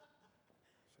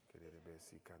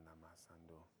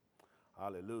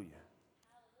Hallelujah.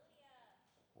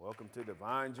 Welcome to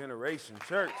Divine Generation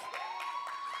Church.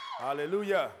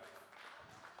 Hallelujah.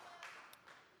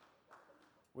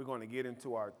 We're going to get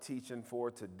into our teaching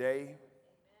for today.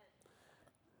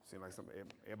 Seems like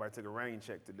everybody took a rain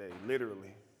check today,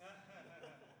 literally.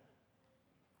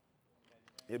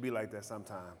 It'd be like that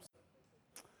sometimes.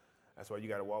 That's why you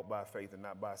got to walk by faith and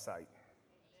not by sight.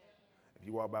 If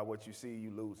you walk by what you see,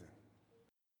 you losing.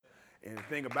 And the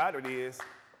thing about it is,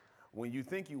 when you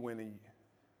think you winning,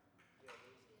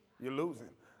 you're losing.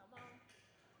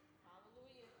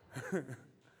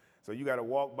 So you got to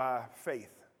walk by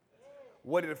faith.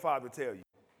 What did the Father tell you?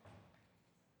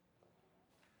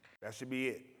 That should be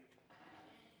it.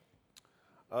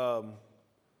 All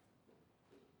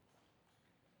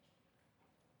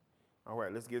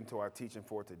right, let's get into our teaching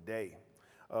for today.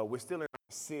 We're still in our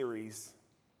series,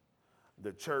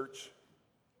 The Church,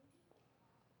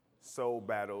 Soul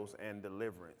Battles, and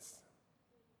Deliverance.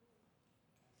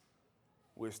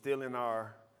 We're still in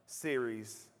our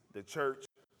series, The Church,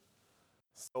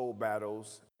 Soul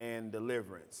Battles, and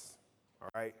Deliverance. All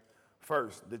right?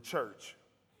 First, the church.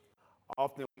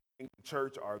 Often we think the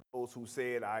church are those who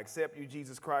said, I accept you,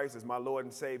 Jesus Christ, as my Lord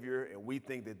and Savior, and we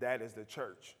think that that is the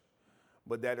church.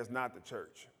 But that is not the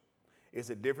church. It's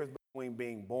a difference between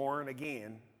being born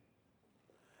again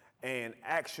and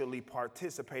actually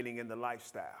participating in the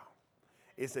lifestyle.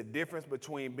 It's a difference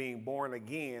between being born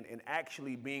again and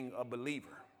actually being a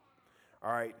believer.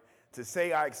 All right? To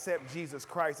say I accept Jesus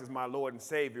Christ as my Lord and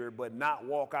Savior, but not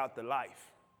walk out the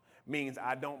life, means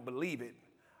I don't believe it.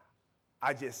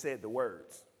 I just said the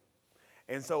words.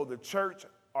 And so the church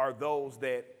are those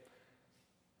that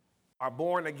are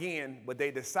born again, but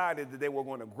they decided that they were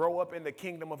going to grow up in the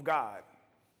kingdom of God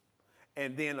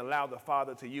and then allow the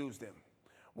Father to use them.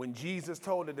 When Jesus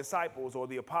told the disciples or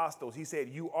the apostles, he said,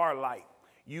 you are light,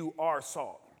 you are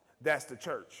salt. That's the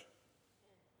church.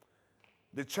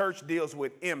 The church deals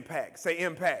with impact. Say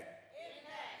impact.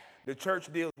 The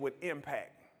church deals with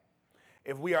impact.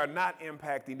 If we are not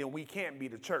impacting, then we can't be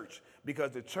the church,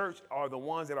 because the church are the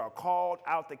ones that are called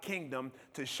out the kingdom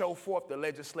to show forth the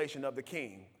legislation of the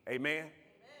king. Amen?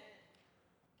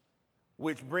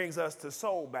 Which brings us to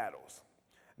soul battles.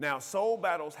 Now, soul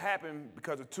battles happen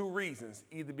because of two reasons,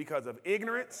 either because of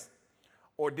ignorance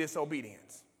or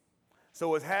disobedience.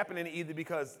 So it's happening either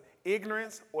because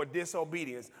ignorance or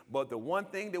disobedience. But the one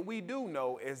thing that we do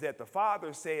know is that the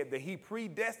Father said that he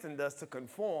predestined us to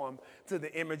conform to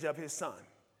the image of his Son.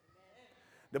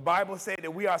 The Bible said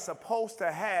that we are supposed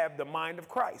to have the mind of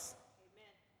Christ.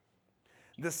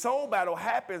 The soul battle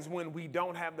happens when we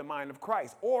don't have the mind of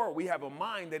Christ, or we have a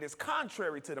mind that is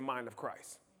contrary to the mind of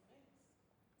Christ.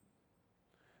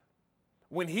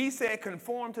 When he said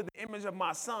conform to the image of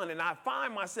my Son, and I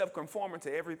find myself conforming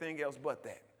to everything else but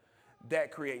that,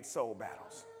 that creates soul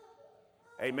battles.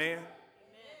 Amen?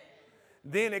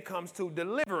 Then it comes to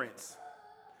deliverance.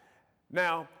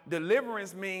 Now,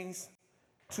 deliverance means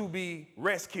to be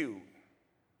rescued.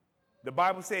 The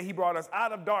Bible said he brought us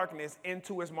out of darkness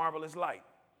into his marvelous light.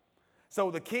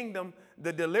 So the kingdom,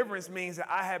 the deliverance means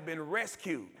that I have been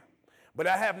rescued. But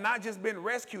I have not just been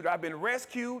rescued. I've been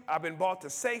rescued, I've been brought to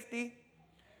safety,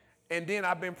 and then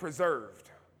I've been preserved.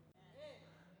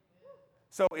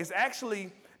 So it's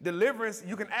actually deliverance.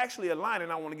 You can actually align,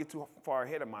 and I don't want to get too far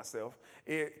ahead of myself,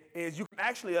 is you can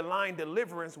actually align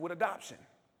deliverance with adoption.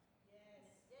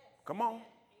 Come on.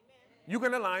 You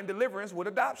can align deliverance with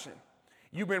adoption.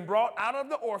 You've been brought out of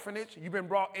the orphanage. You've been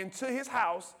brought into his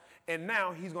house, and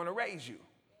now he's going to raise you.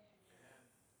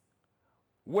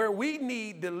 Where we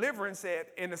need deliverance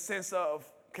at, in the sense of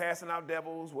casting out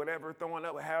devils, whatever, throwing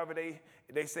up, however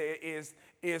they say it,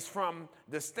 is from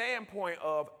the standpoint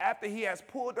of after he has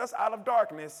pulled us out of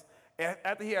darkness,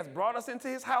 after he has brought us into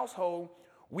his household,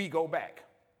 we go back.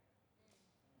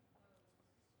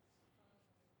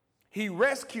 He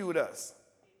rescued us.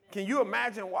 Can you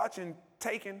imagine watching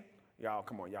Taken? Y'all,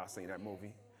 come on, y'all seen that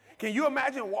movie. Can you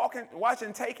imagine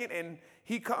watching Taken, and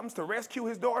he comes to rescue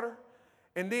his daughter,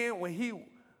 and then when he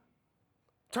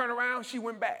turned around, she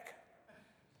went back?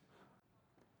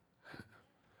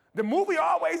 The movie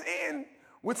always ends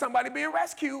with somebody being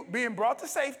rescued, being brought to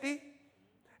safety,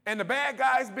 and the bad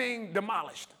guys being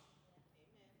demolished.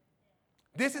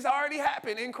 This has already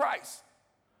happened in Christ.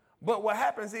 But what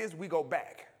happens is we go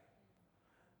back.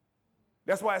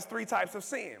 That's why it's three types of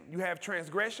sin. You have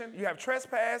transgression, you have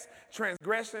trespass,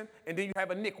 transgression, and then you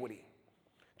have iniquity.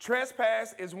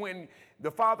 Trespass is when the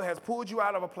Father has pulled you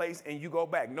out of a place and you go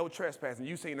back. No trespassing.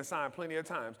 You've seen the sign plenty of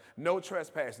times. No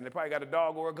trespassing. They probably got a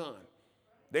dog or a gun.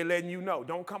 They're letting you know,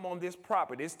 don't come on this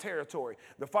property, this territory.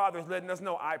 The Father's letting us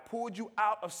know, I pulled you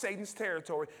out of Satan's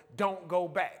territory. Don't go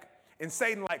back. And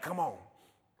Satan like, come on,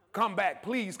 come back,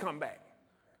 please come back.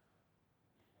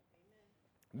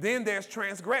 Then there's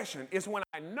transgression. It's when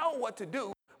I know what to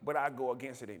do, but I go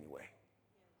against it anyway.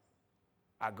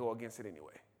 I go against it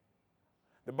anyway.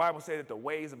 The Bible says that the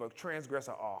ways of a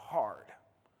transgressor are hard.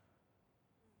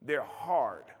 They're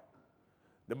hard.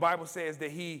 The Bible says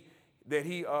that he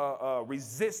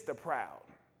resists the proud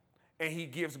and he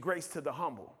gives grace to the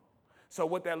humble. So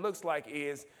what that looks like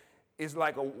is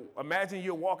like, imagine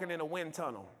you're walking in a wind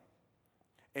tunnel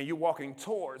and you're walking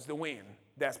towards the wind.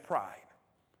 That's pride.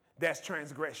 That's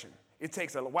transgression. It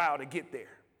takes a while to get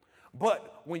there.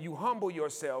 But when you humble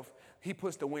yourself, he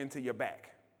puts the wind to your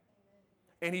back.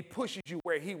 And he pushes you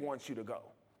where he wants you to go.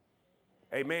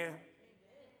 Amen.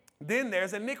 Then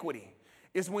there's iniquity.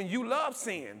 It's when you love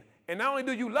sin. And not only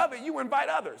do you love it, you invite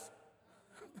others.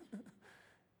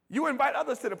 You invite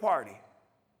others to the party.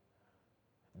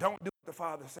 Don't do what the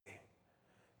Father say.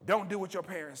 Don't do what your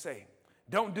parents say.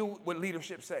 Don't do what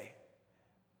leadership say.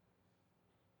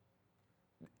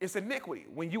 It's iniquity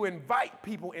when you invite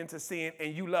people into sin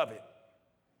and you love it.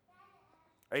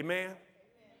 Amen.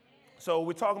 So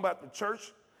we're talking about the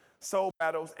church, soul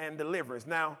battles, and deliverance.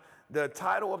 Now, the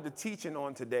title of the teaching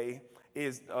on today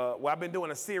is, I've been doing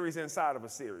a series inside of a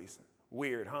series.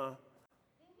 Weird, huh?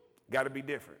 Got to be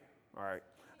different. All right.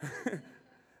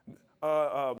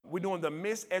 We're doing the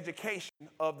miseducation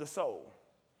of the soul.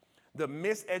 The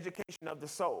miseducation of the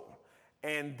soul.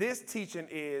 And this teaching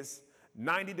is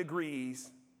 90 degrees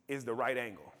is the right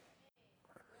angle.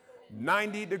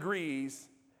 90 degrees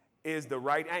is the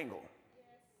right angle.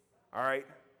 All right.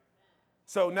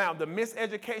 So now the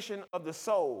miseducation of the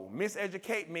soul.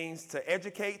 Miseducate means to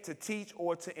educate, to teach,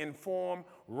 or to inform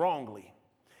wrongly.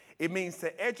 It means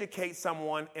to educate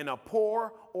someone in a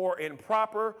poor or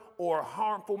improper or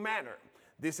harmful manner.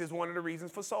 This is one of the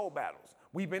reasons for soul battles.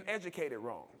 We've been educated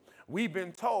wrong. We've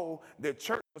been told that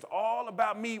church was all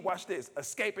about me, watch this,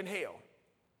 escaping hell.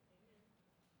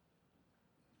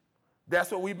 That's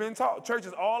what we've been taught. Church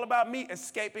is all about me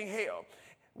escaping hell.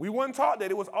 We weren't taught that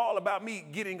it was all about me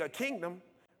getting a kingdom,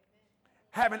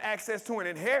 having access to an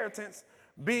inheritance,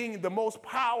 being the most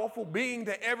powerful being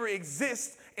that ever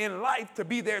exists in life to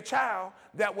be their child.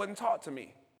 That wasn't taught to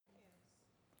me.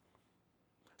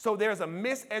 So there's a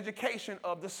miseducation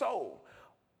of the soul.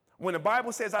 When the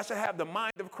Bible says I should have the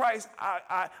mind of Christ,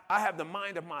 I have the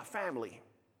mind of my family.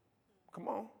 Come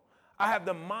on. I have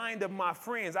the mind of my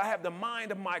friends. I have the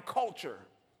mind of my culture.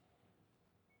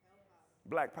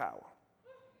 Black power.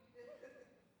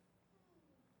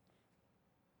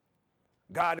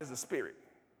 God is a spirit.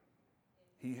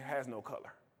 He has no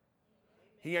color.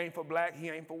 He ain't for black. He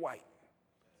ain't for white.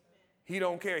 He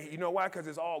don't care. You know why? Because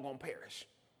it's all going to perish.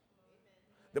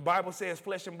 The Bible says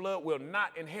flesh and blood will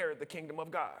not inherit the kingdom of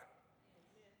God.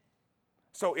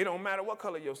 So it don't matter what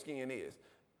color your skin is.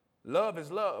 Love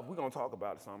is love. We're going to talk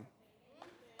about it some.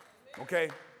 Okay?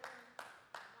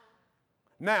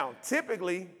 Now,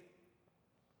 typically,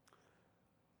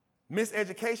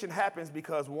 miseducation happens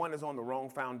because one is on the wrong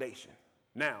foundation.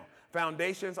 Now,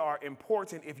 foundations are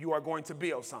important if you are going to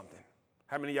build something.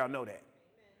 How many of y'all know that?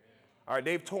 All right,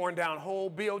 they've torn down whole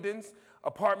buildings,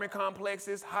 apartment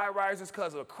complexes, high rises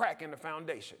because of a crack in the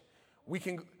foundation. We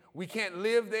can't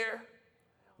live there.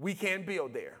 We can't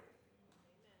build there.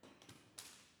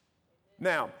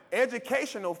 Now,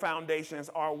 educational foundations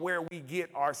are where we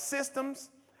get our systems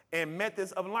and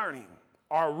methods of learning,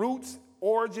 our roots,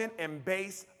 origin, and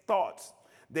base thoughts.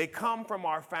 They come from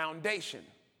our foundation.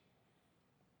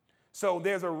 So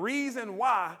there's a reason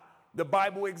why the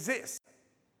Bible exists.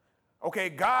 Okay,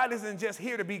 God isn't just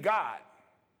here to be God.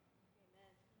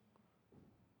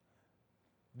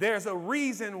 There's a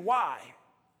reason why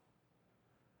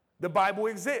the Bible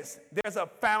exists. There's a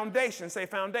foundation. Say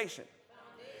foundation.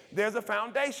 There's a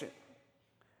foundation.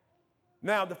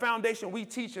 Now, the foundation we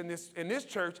teach in this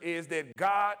church is that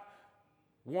God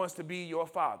wants to be your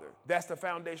father. That's the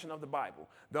foundation of the Bible.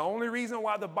 The only reason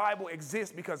why the Bible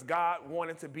exists because God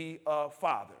wanted to be a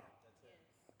father.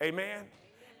 Amen?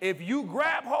 If you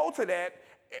grab hold to that,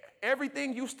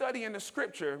 everything you study in the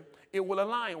scripture, it will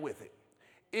align with it.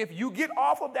 If you get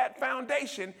off of that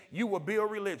foundation, you will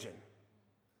build religion.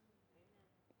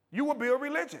 You will build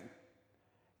religion.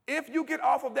 If you get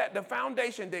off of that, the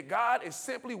foundation that God is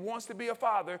simply wants to be a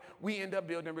father, we end up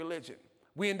building religion.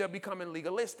 We end up becoming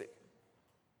legalistic.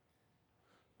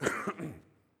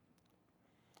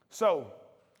 So,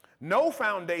 no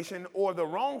foundation or the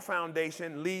wrong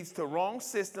foundation leads to wrong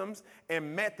systems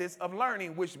and methods of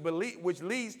learning, which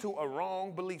leads to a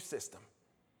wrong belief system.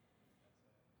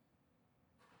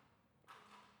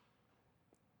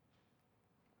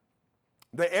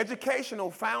 The educational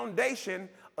foundation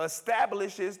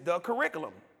establishes the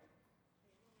curriculum.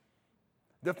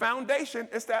 The foundation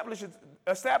establishes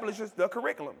the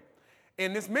curriculum.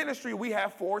 In this ministry, we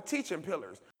have 4 teaching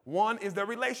pillars. One is the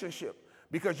relationship,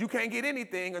 because you can't get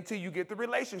anything until you get the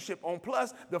relationship on.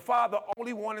 Plus, God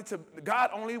only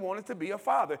wanted to be a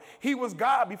father. He was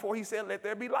God before he said, let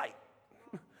there be light.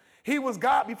 He was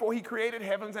God before he created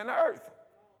heavens and the earth.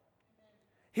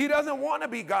 He doesn't want to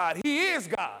be God. He is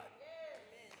God.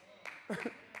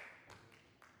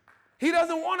 He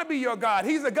doesn't want to be your God.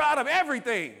 He's the God of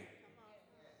everything.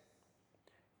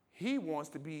 He wants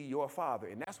to be your father,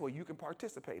 and that's where you can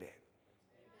participate at.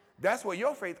 That's where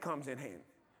your faith comes in hand.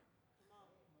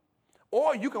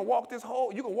 Or you can walk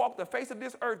the face of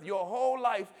this earth your whole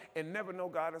life and never know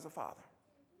God as a father.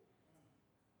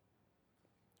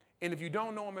 And if you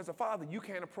don't know him as a father, you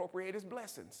can't appropriate his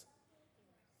blessings.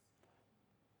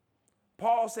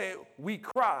 Paul said, we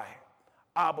cry,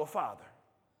 Abba, Father.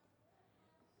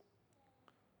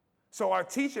 So our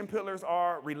teaching pillars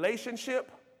are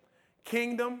relationship,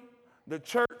 kingdom, the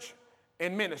church,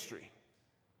 and ministry.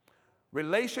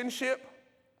 Relationship,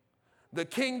 the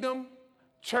kingdom,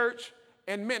 church,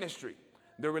 and ministry.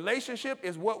 The relationship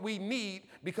is what we need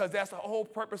because that's the whole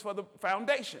purpose for the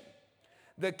foundation.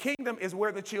 The kingdom is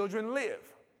where the children live.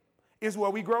 It's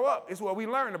where we grow up. It's where we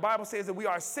learn. The Bible says that we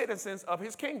are citizens of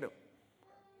his kingdom.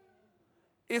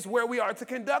 It's where we are to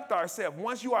conduct ourselves.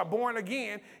 Once you are born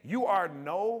again, you are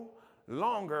no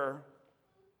longer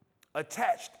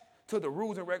attached to the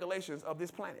rules and regulations of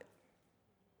this planet.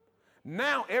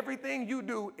 Now, everything you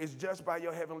do is judged by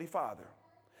your heavenly Father.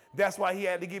 That's why he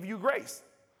had to give you grace.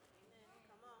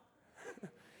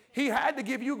 He had to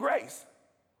give you grace.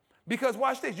 Because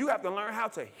watch this, you have to learn how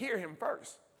to hear him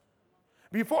first.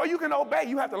 Before you can obey,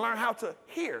 you have to learn how to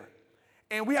hear.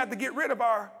 And we have to get rid of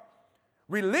our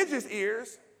religious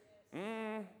ears,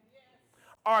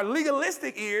 our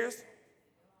legalistic ears,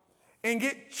 and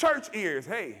get church ears.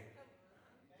 Hey,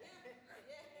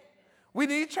 we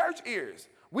need church ears.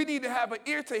 We need to have an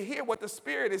ear to hear what the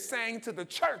Spirit is saying to the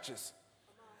churches.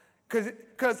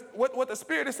 Because what the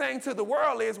Spirit is saying to the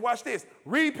world is, watch this,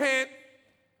 repent.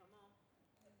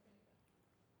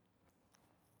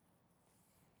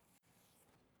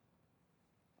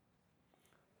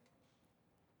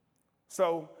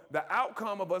 So the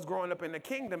outcome of us growing up in the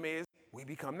kingdom is we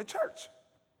become the church.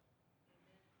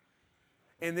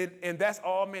 And that's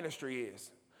all ministry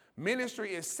is.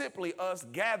 Ministry is simply us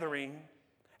gathering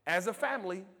as a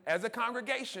family, as a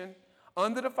congregation,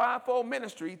 under the fivefold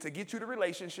ministry to get you the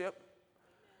relationship,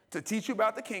 to teach you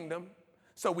about the kingdom,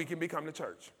 so we can become the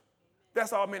church.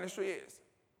 That's all ministry is.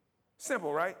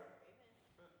 Simple, right?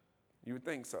 You would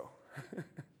think so.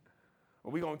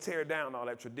 Well, we're going to tear down all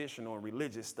that traditional and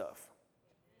religious stuff.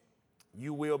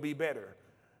 You will be better.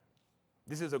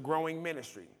 This is a growing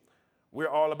ministry. We're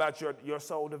all about your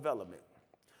soul development.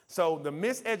 So the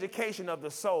miseducation of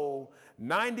the soul,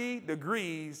 90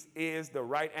 degrees is the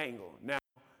right angle. Now,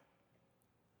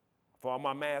 for all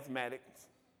my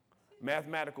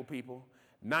mathematical people,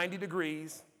 90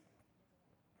 degrees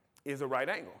is a right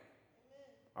angle.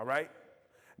 All right?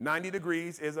 90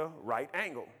 degrees is a right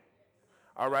angle.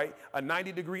 All right? A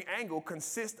 90-degree angle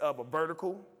consists of a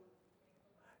vertical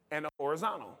and a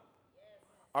horizontal.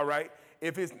 All right?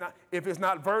 If it's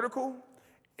not vertical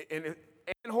and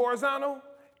horizontal,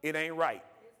 it ain't right.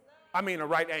 I mean a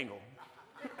right angle.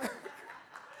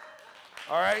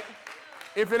 All right?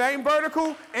 If it ain't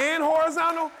vertical and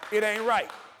horizontal, it ain't right.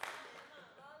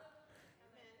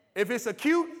 If it's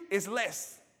acute, it's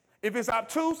less. If it's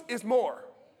obtuse, it's more.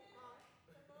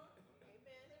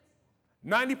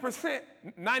 90%,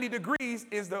 90 degrees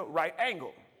is the right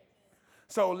angle.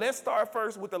 So let's start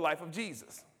first with the life of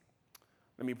Jesus.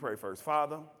 Let me pray first.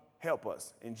 Father, help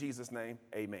us. In Jesus' name,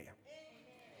 amen.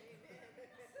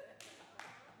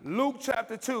 Luke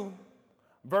chapter 2,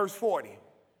 verse 40.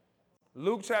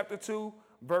 Luke chapter 2,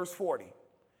 verse 40.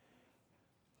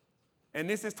 And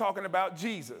this is talking about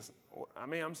Jesus.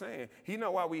 I'm saying, he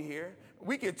know why we here.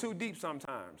 We get too deep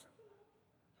sometimes.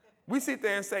 We sit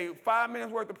there and say 5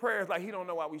 minutes worth of prayers like he don't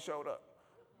know why we showed up.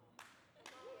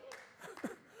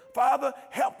 Father,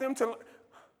 help them to,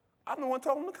 I'm the one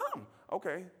told them to come.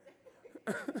 Okay.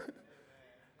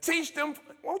 Teach them,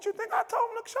 what you think I told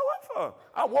them to show up for?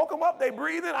 I woke them up, they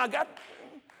breathing,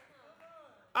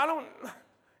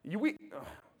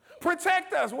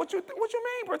 protect us. What you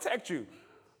mean protect you?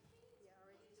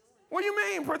 What do you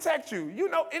mean protect you? You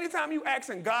know, anytime you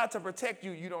asking God to protect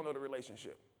you, you don't know the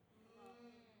relationship.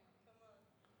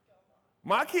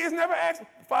 My kids never ask,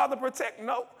 Father, protect.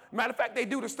 No. Matter of fact, they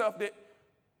do the stuff that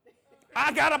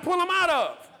I got to pull them out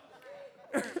of.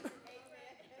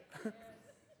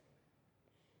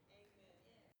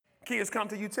 kids come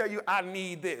to you, tell you, I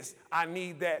need this, I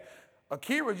need that.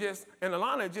 Akira and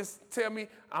Alana just tell me,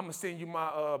 I'm going to send you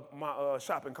my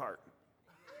shopping cart.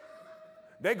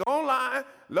 They go online,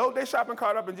 load their shopping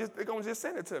cart up, and they're going to just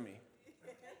send it to me.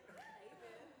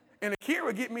 And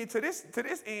Akira get me to this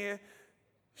end.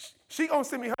 She going to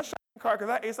send me her shopping cart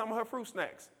because I ate some of her fruit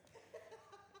snacks.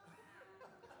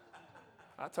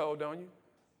 I told, don't you?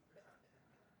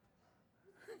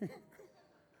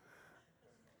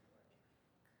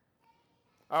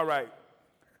 All right.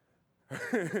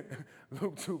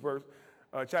 Luke 2,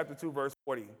 chapter 2, verse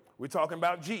 40. We're talking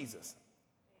about Jesus.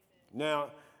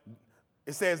 Now,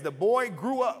 it says, the boy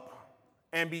grew up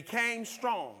and became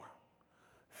strong,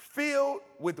 filled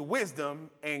with wisdom,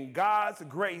 and God's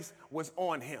grace was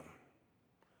on him.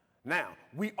 Now,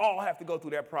 we all have to go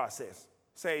through that process.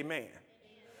 Say amen.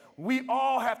 We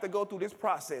all have to go through this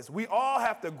process. We all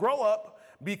have to grow up,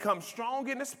 become strong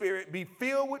in the spirit, be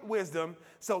filled with wisdom,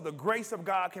 so the grace of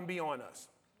God can be on us.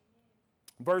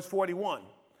 Verse 41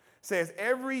 says,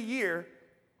 every year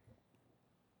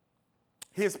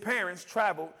his parents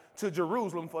traveled to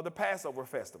Jerusalem for the Passover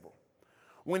festival.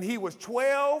 When he was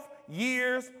 12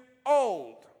 years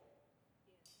old.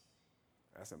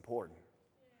 That's important.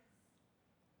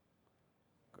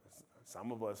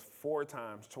 Some of us 4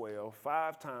 times 12,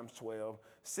 5 times 12,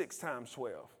 6 times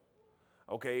 12.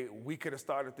 Okay, we could have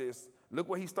started this. Look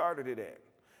where he started it at.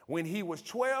 When he was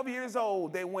 12 years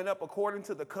old, they went up according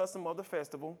to the custom of the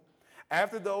festival.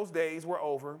 After those days were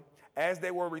over, as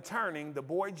they were returning, the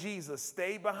boy Jesus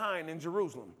stayed behind in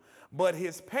Jerusalem, but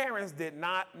his parents did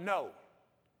not know.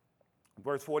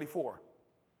 Verse 44.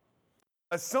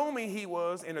 Assuming he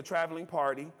was in a traveling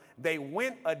party, they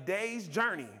went a day's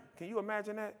journey. Can you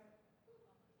imagine that?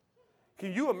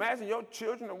 Can you imagine your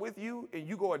children are with you and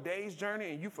you go a day's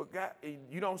journey and you forgot, and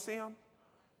you don't see them?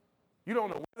 You don't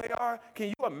know where they are? Can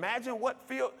you imagine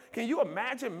can you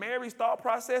imagine Mary's thought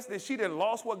process that she done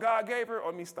lost what God gave her?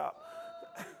 Let me stop.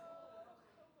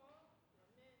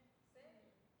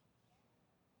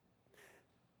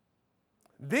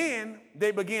 Then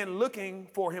they began looking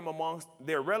for him amongst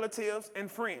their relatives and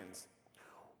friends.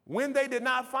 When they did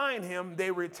not find him, they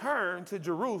returned to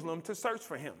Jerusalem to search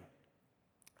for him.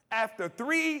 After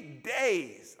 3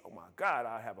 days, oh my God,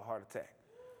 I have a heart attack.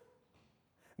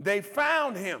 They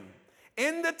found him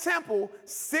in the temple,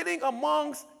 sitting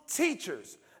amongst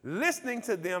teachers, listening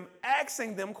to them,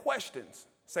 asking them questions.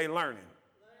 Say learning.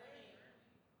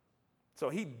 So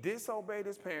he disobeyed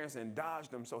his parents and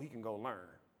dodged them so he can go learn.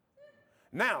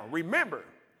 Now, remember,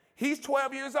 he's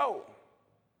 12 years old.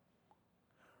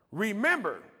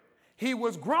 Remember, he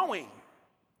was growing.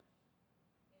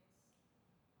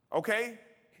 Okay?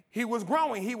 He was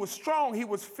growing. He was strong. He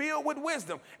was filled with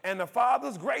wisdom. And the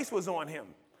Father's grace was on him.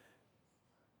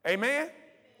 Amen?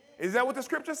 Is that what the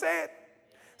scripture said?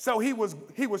 So he was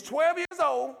 12 years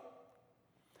old.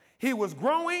 He was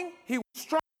growing. He was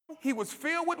strong. He was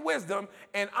filled with wisdom,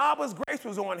 and Abba's grace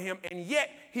was on him, and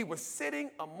yet he was sitting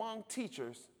among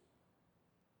teachers,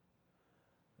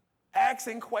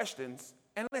 asking questions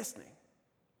and listening.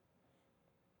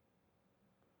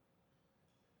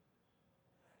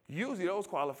 Usually those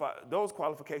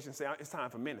qualifications say it's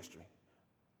time for ministry.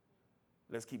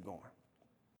 Let's keep going.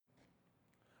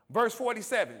 Verse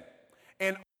 47,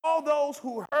 and all those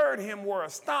who heard him were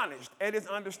astonished at his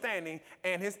understanding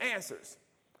and his answers.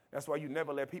 That's why you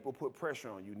never let people put pressure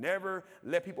on you. Never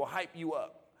let people hype you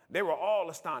up. They were all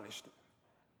astonished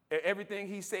at everything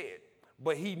he said,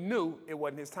 but he knew it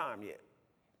wasn't his time yet.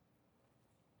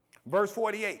 Verse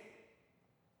 48.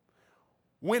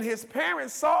 When his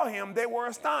parents saw him, they were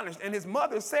astonished, and his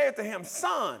mother said to him,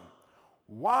 "Son,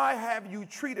 why have you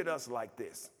treated us like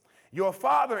this? Your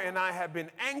father and I have been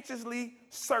anxiously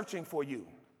searching for you."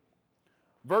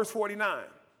 Verse 49.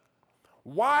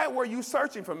 "Why were you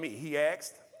searching for me?" he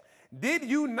asked. Didn't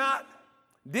you know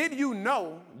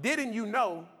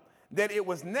that it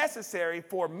was necessary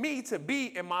for me to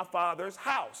be in my father's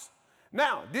house?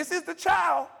 Now, this is the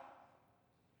child,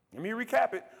 let me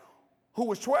recap it, who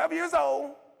was 12 years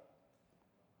old.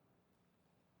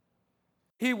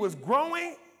 He was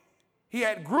growing. He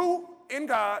had grew in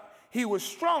God. He was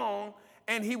strong,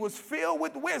 and he was filled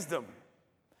with wisdom.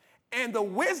 And the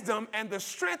wisdom and the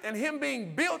strength and him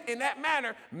being built in that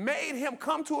manner made him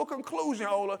come to a conclusion,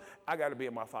 Ola, I got to be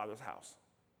in my father's house.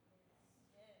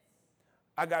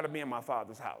 I got to be in my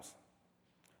father's house.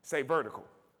 Say vertical.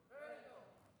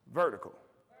 Vertical.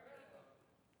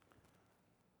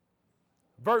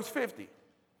 Verse 50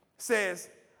 says,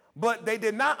 but they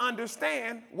did not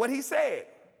understand what he said.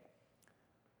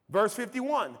 Verse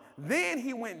 51, then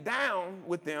he went down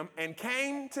with them and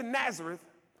came to Nazareth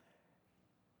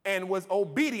and was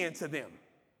obedient to them.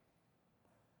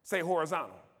 Say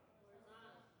horizontal.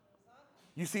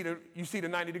 You see the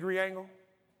 90-degree angle?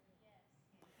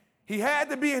 He had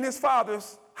to be in his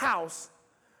father's house,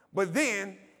 but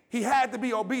then he had to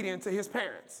be obedient to his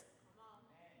parents.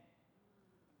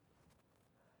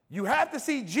 You have to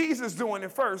see Jesus doing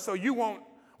it first so you won't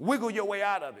wiggle your way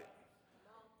out of it.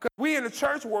 Because we in the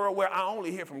church world where I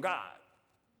only hear from God.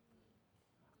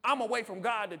 I'm away from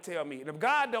God to tell me. And if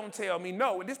God don't tell me,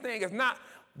 no, this thing is not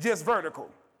just vertical.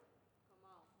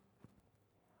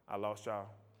 I lost y'all.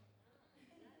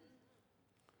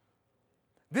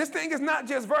 This thing is not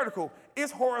just vertical,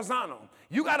 it's horizontal.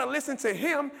 You got to listen to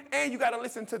him and you got to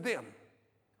listen to them.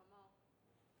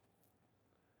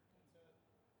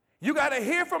 You got to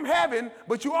hear from heaven,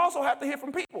 but you also have to hear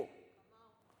from people.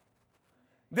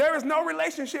 There is no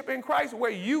relationship in Christ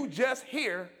where you just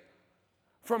hear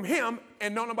from him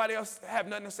and no nobody else have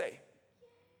nothing to say.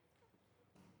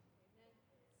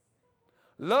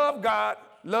 Love God,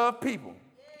 love people.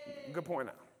 Good point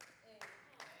out.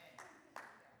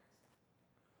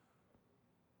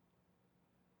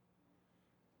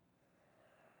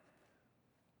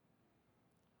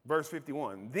 Verse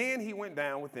 51, then he went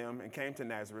down with them and came to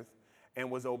Nazareth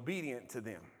and was obedient to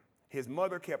them. His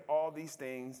mother kept all these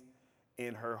things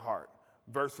in her heart.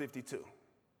 Verse 52,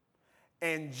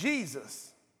 and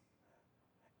Jesus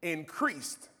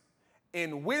increased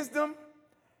in wisdom.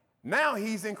 Now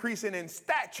he's increasing in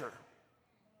stature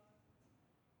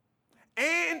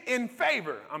and in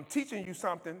favor. I'm teaching you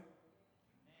something.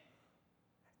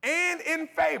 And in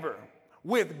favor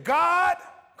with God.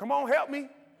 Come on, help me.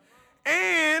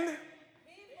 And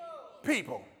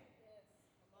people.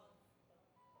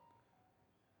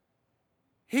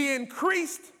 He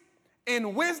increased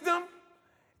in wisdom,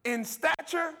 in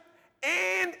stature,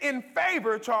 and in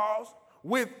favor, Charles,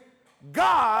 with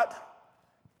God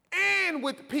and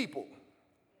with people.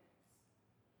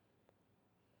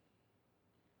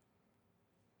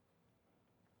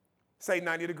 Say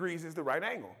 90 degrees is the right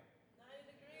angle. 90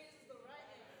 degrees is the right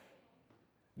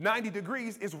angle. 90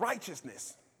 degrees is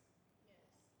righteousness.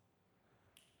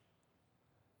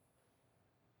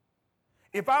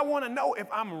 If I want to know if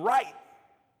I'm right,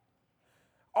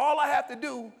 all I have to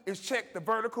do is check the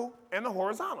vertical and the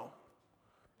horizontal.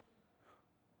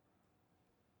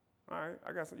 All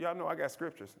right, y'all know I got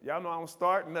scriptures. Y'all know I don't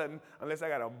start nothing unless I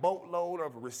got a boatload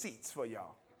of receipts for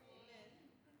y'all.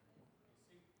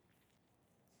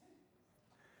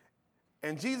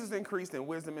 And Jesus increased in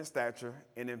wisdom and stature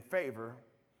and in favor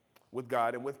with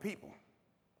God and with people.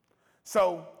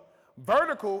 So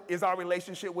vertical is our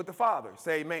relationship with the Father.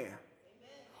 Say amen. Amen.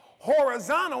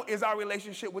 Horizontal is our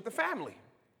relationship with the family.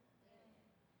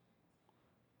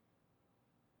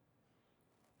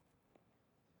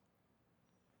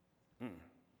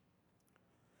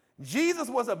 Jesus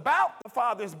was about the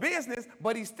Father's business,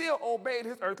 but he still obeyed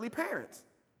his earthly parents.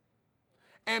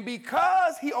 And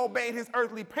because he obeyed his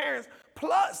earthly parents,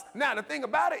 plus, now the thing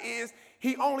about it is,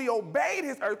 he only obeyed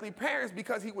his earthly parents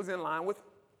because he was in line with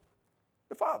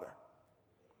the Father.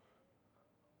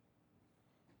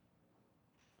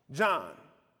 John.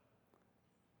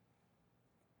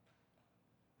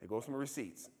 There goes some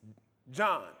receipts.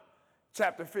 John,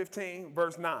 chapter 15,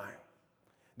 verse 9.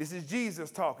 This is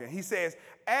Jesus talking. He says,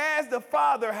 as the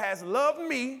Father has loved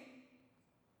me,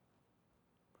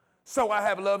 so I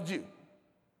have loved you.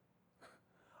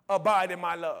 Abide in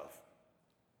my love.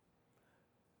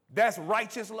 That's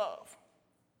righteous love.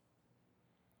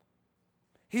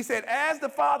 He said, as the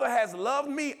Father has loved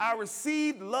me, I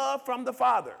received love from the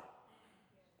Father.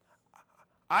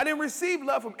 I didn't receive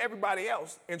love from everybody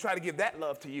else and try to give that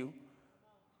love to you.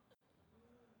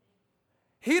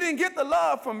 He didn't get the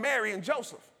love from Mary and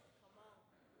Joseph.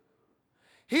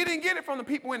 He didn't get it from the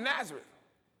people in Nazareth.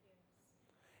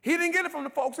 He didn't get it from the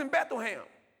folks in Bethlehem.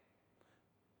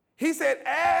 He said,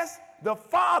 as the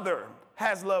Father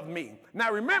has loved me.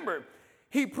 Now remember,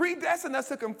 he predestined us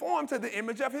to conform to the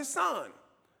image of his Son.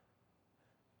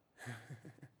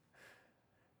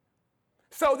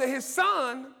 So that his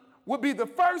Son would be the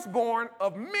firstborn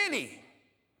of many,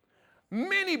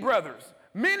 many brothers,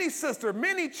 many sisters,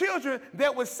 many children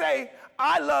that would say,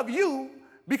 I love you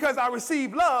because I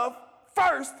received love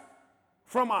first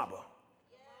from Abba.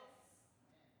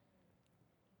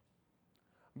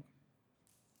 Yes.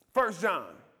 1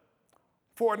 John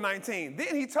 4:19.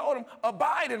 Then he told him,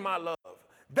 abide in my love.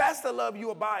 That's the love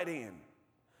you abide in.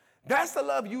 That's the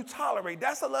love you tolerate.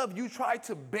 That's the love you try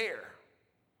to bear.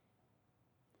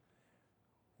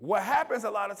 What happens a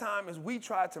lot of times is we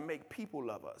try to make people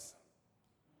love us.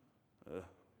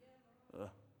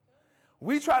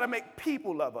 We try to make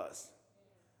people love us.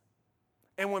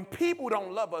 And when people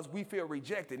don't love us, we feel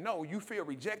rejected. No, you feel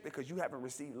rejected because you haven't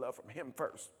received love from him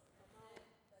first.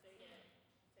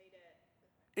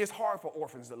 It's hard for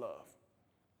orphans to love.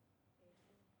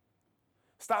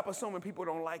 Stop assuming people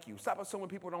don't like you. Stop assuming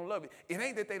people don't love you. It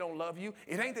ain't that they don't love you.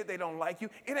 It ain't that they don't like you.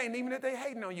 It ain't even that they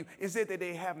hating on you. It's that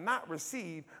they have not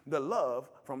received the love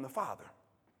from the Father.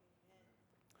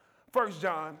 1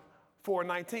 John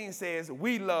 4:19 says,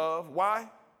 we love, why?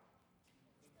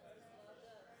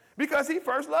 Because he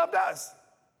first loved us.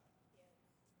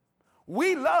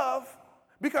 We love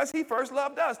because he first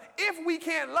loved us. If we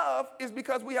can't love, it's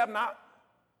because we have not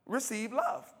received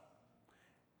love.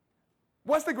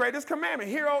 What's the greatest commandment?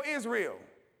 Hear, O Israel,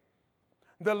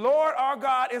 the Lord our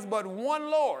God is but one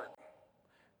Lord.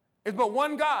 It's but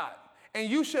one God.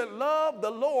 And you should love the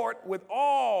Lord with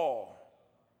all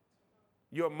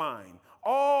your mind,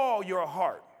 all your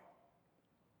heart,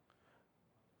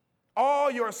 all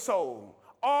your soul,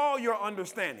 all your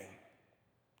understanding.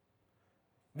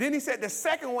 Then he said the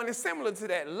second one is similar to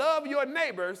that. Love your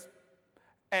neighbors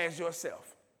as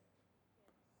yourself.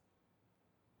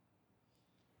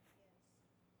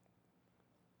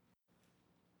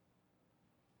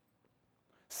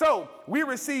 So we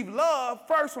receive love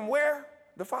first from where?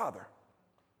 The Father.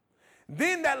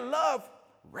 Then that love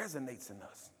resonates in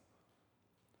us.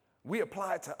 We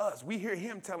apply it to us. We hear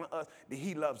him telling us that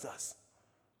he loves us.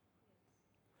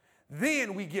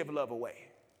 Then we give love away.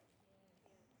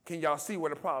 Can y'all see where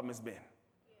the problem has been?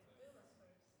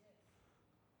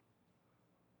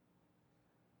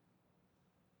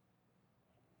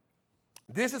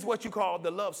 This is what you call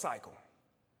the love cycle.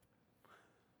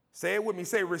 Say it with me.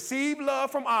 Say, receive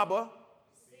love from Abba.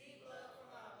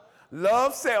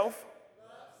 Love self.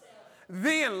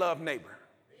 Then love neighbor.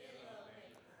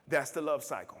 That's the love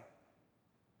cycle.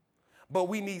 But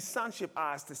we need sonship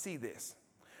eyes to see this.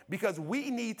 Because we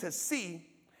need to see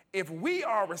if we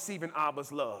are receiving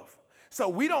Abba's love. So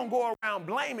we don't go around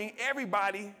blaming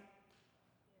everybody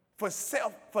for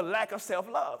lack of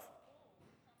self-love.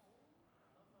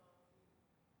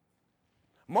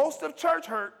 Most of church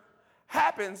hurt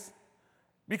happens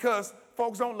because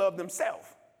folks don't love themselves.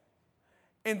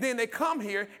 And then they come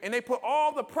here and they put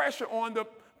all the pressure on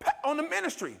the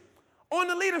ministry, on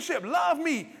the leadership. Love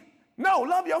me. No,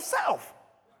 love yourself.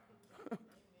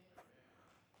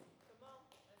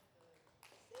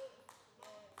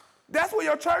 That's where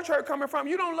your church hurt coming from.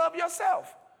 You don't love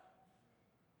yourself.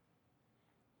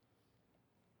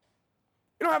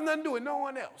 You don't have nothing to do with no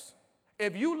one else.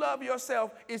 If you love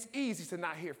yourself, it's easy to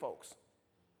not hear folks.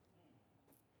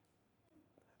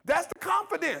 That's the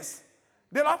confidence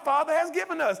that our Father has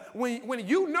given us. When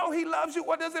you know he loves you,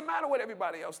 what does it matter what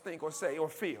everybody else think or say or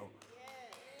feel?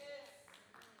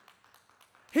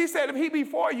 He said if he be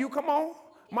for you, come on,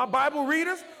 my Bible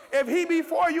readers, if he be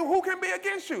for you, who can be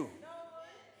against you?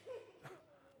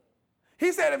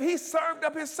 He said if he served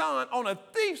up his son on a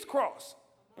thief's cross,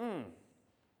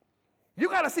 you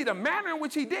got to see the manner in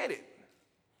which he did it.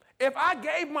 If I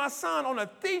gave my son on a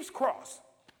thief's cross,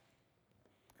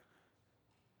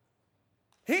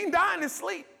 he ain't dying in his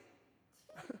sleep.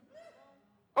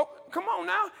 Oh, come on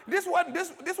now. This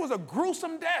was a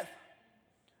gruesome death.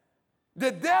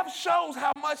 The death shows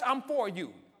how much I'm for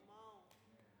you.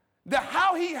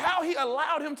 How he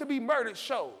allowed him to be murdered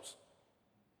shows.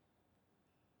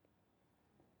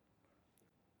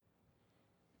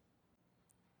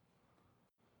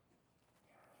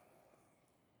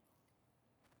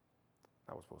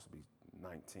 That was supposed to be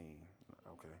 19.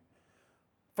 Okay.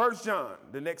 1 John,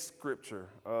 the next scripture,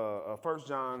 1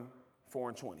 John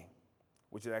 4:20,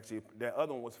 which is actually, that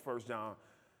other one was 1 John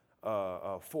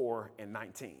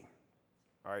 4:19.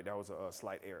 All right, that was a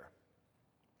slight error.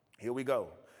 Here we go.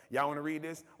 Y'all want to read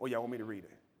this or y'all want me to read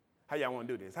it? How y'all want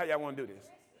to do this? How y'all want to do this?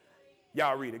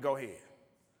 Y'all read it. Go ahead.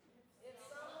 If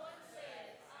someone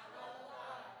says, I love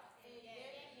God, and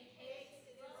yet he hates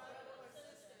his brother or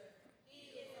sister,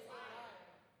 he is a liar.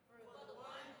 For the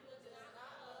one who does not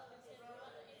love his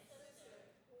brother and sister,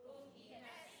 whom he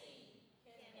has seen,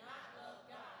 cannot love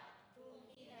God, whom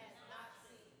he has not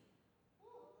seen.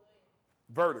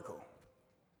 Vertical.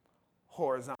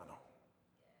 Horizontal.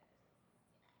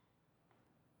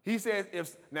 He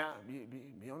says, now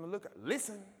be on the lookout.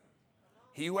 Listen.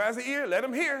 He who has an ear, let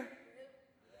him hear.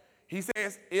 He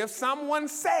says, if someone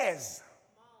says,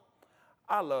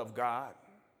 I love God,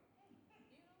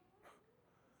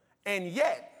 and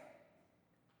yet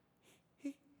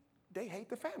they hate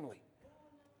the family.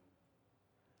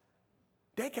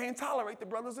 They can't tolerate the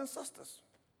brothers and sisters.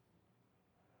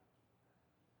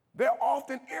 They're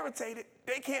often irritated.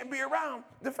 They can't be around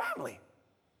the family.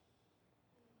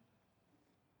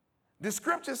 The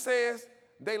scripture says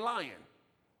they lying.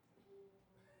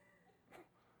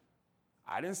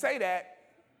 I didn't say that.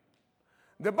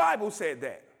 The Bible said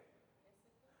that.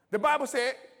 The Bible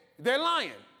said they're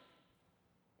lying.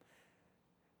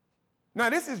 Now,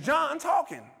 this is John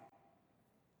talking.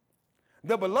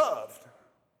 The beloved.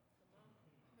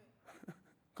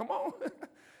 Come on.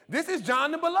 This is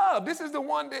John the beloved. This is the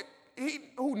one that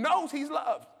who knows he's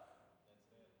loved.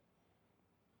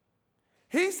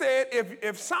 He said,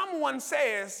 if someone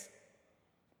says,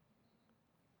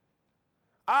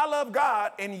 I love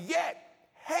God, and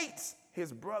yet hates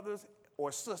his brothers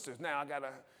or sisters. Now,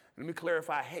 let me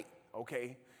clarify hate,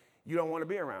 okay? You don't want to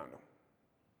be around them.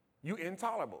 You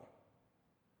intolerable.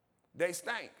 They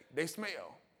stink. They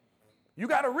smell. You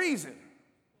got a reason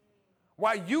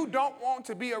why you don't want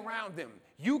to be around them.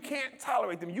 You can't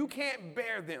tolerate them. You can't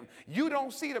bear them. You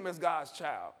don't see them as God's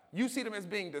child. You see them as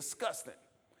being disgusting.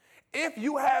 If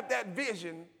you have that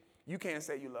vision, you can't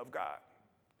say you love God.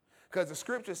 Because the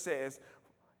scripture says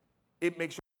it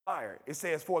makes you a liar. It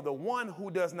says, for the one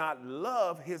who does not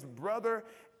love his brother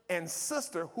and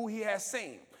sister who he has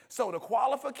seen. So the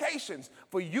qualifications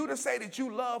for you to say that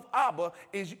you love Abba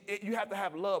is you have to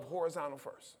have love horizontal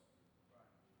first.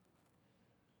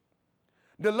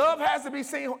 The love has to be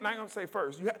seen, I'm not going to say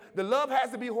first. The love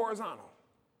has to be horizontal.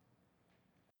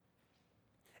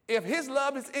 If his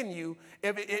love is in you,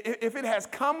 if it has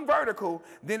come vertical,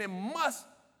 then it must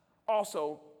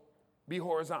also be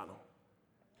horizontal.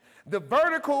 The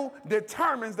vertical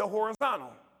determines the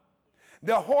horizontal.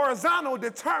 The horizontal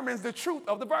determines the truth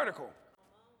of the vertical.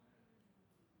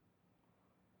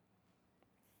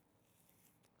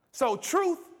 So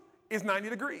truth is 90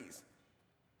 degrees.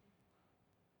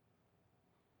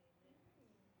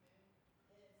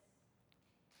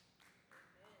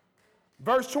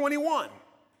 Verse 21.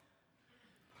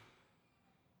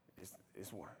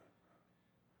 It's one.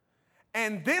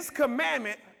 And this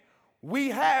commandment we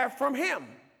have from him.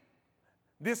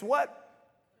 This what?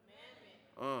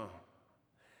 Commandment.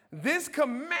 This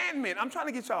commandment, I'm trying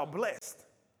to get y'all blessed.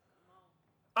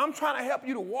 I'm trying to help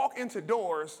you to walk into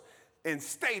doors and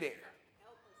stay there.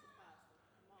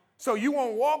 So you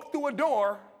won't walk through a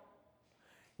door,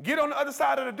 get on the other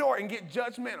side of the door and get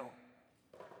judgmental.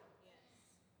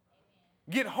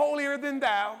 Get holier than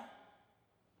thou.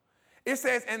 It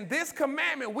says, and this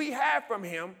commandment we have from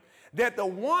him, that the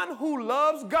one who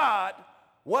loves God,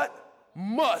 what?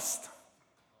 Must.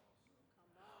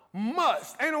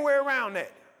 Ain't no way around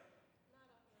that.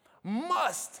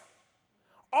 Must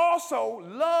also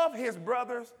love his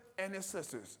brothers and his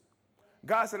sisters.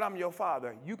 God said, I'm your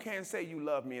father. You can't say you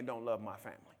love me and don't love my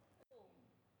family.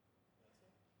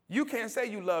 You can't say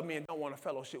you love me and don't want to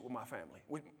fellowship with my family.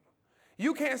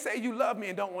 You can't say you love me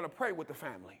and don't want to pray with the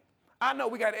family. I know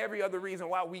we got every other reason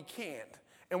why we can't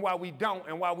and why we don't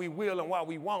and why we will and why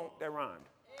we won't. That rhymed.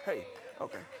 Hey,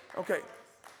 okay.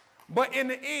 But in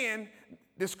the end,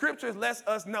 the scriptures lets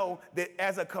us know that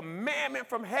as a commandment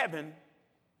from heaven,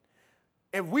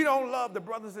 if we don't love the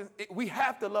brothers, we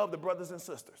have to love the brothers and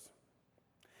sisters.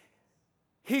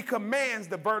 He commands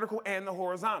the vertical and the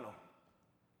horizontal.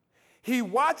 He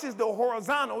watches the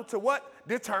horizontal to what?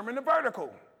 Determine the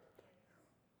vertical.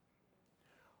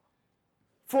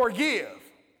 Forgive,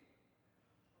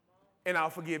 and I'll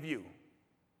forgive you.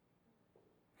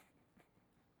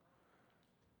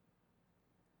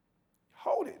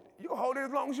 Hold it. You can hold it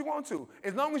as long as you want to.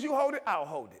 As long as you hold it, I'll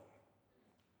hold it.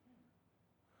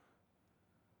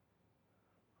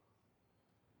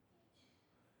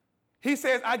 He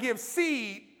says, I give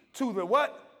seed to the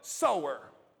what? Sower.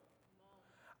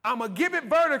 I'm going to give it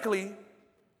vertically.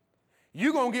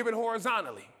 You're going to give it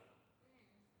horizontally.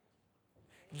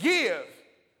 Give,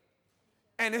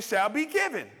 and it shall be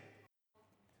given.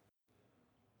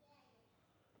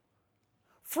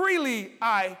 Freely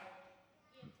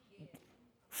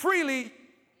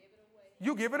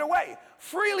you give it away.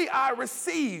 Freely I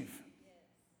receive.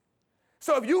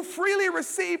 So if you freely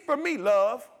receive from me,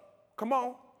 love, come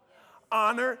on,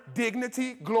 honor,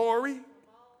 dignity, glory,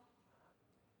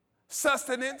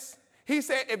 sustenance. He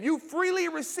said, if you freely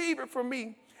receive it from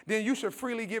me, then you should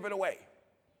freely give it away.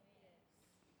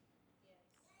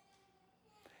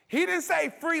 He didn't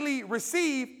say freely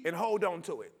receive and hold on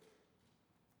to it.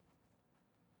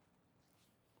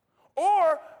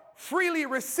 Or freely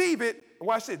receive it,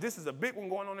 watch this, this is a big one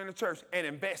going on in the church, and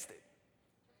invest it.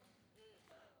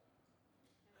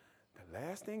 The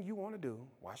last thing you want to do,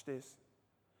 watch this,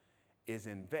 is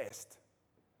invest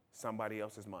somebody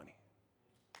else's money.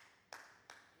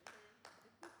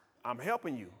 I'm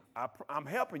helping you. I'm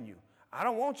helping you. I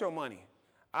don't want your money.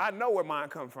 I know where mine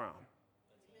come from.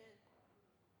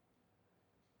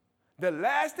 The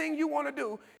last thing you want to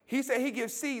do, he said he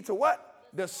gives seed to what?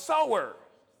 The sower.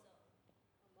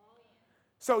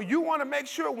 So you want to make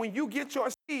sure when you get your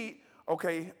seed,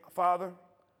 okay, Father,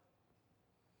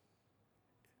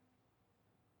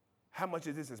 how much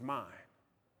of this is mine?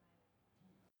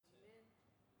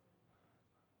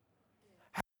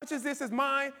 How much of this is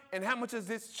mine, and how much of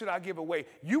this should I give away?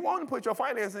 You want to put your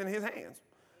finances in his hands.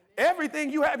 Everything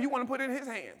you have, you want to put in his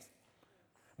hands.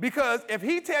 Because if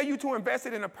he tell you to invest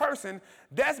it in a person,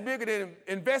 that's bigger than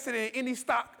investing in any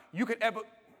stock you could ever.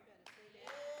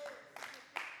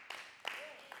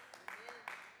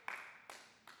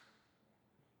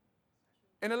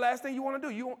 And the last thing you want to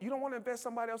do, you don't want to invest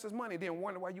somebody else's money, then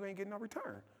wonder why you ain't getting no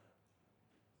return.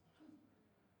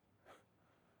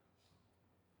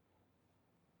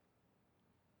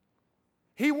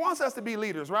 He wants us to be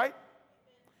leaders, right?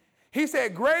 He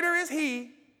said, greater is he,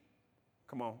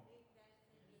 come on.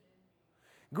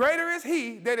 Greater is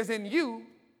he that is in you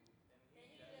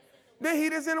than he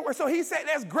that's in the world. So he said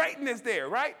there's greatness there,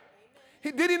 right?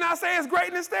 Did he not say there's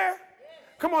greatness there?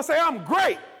 Come on, say, I'm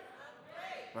great.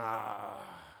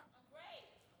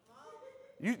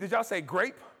 Did y'all say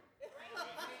grape?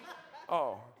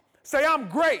 Oh. Say, I'm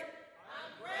great.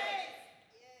 I'm great.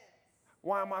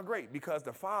 Why am I great? Because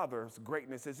the Father's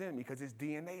greatness is in me, because his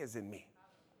DNA is in me.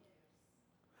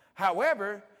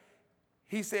 However,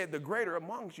 he said the greater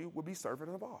amongst you will be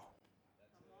servant of all.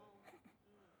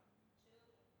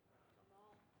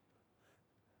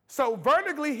 So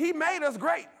vertically, he made us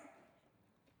great.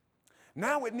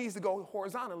 Now it needs to go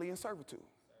horizontally in servitude.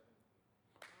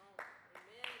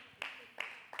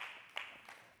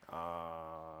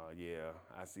 Yeah,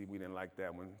 I see we didn't like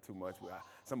that one too much.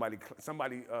 Somebody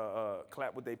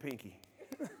clap with their pinky.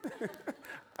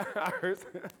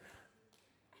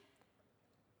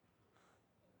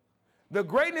 The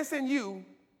greatness in you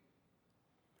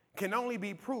can only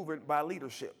be proven by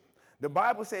leadership. The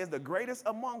Bible says the greatest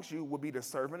amongst you will be the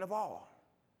servant of all.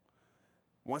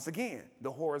 Once again,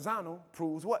 the horizontal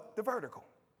proves what? The vertical.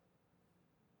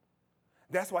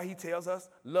 That's why he tells us,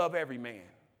 love every man.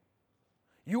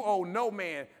 You owe no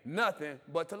man nothing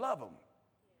but to love him.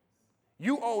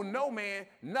 You owe no man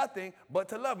nothing but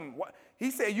to love him. He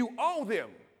said you owe them.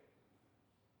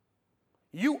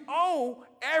 You owe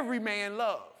every man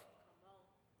love.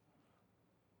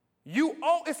 You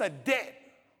owe, it's a debt.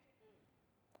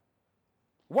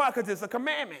 Why? Because it's a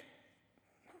commandment.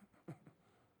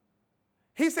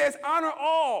 He says honor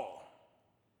all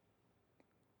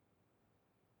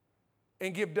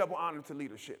and give double honor to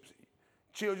leadership.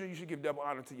 Children, you should give double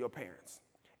honor to your parents.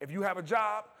 If you have a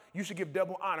job, you should give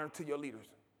double honor to your leaders.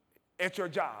 At your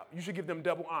job, you should give them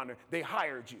double honor. They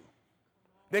hired you.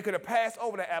 They could have passed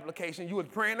over the application. You was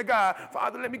praying to God,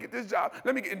 Father, let me get this job.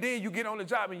 And then you get on the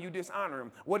job and you dishonor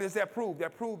him. What does that prove?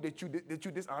 That proves that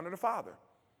you dishonor the Father.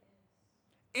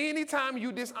 Anytime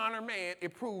you dishonor man,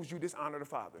 it proves you dishonor the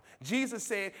Father. Jesus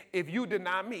said, if you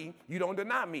deny me, you don't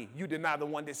deny me. You deny the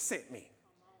one that sent me.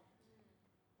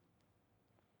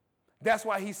 That's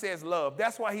why he says love.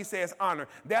 That's why he says honor.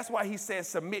 That's why he says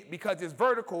submit, because it's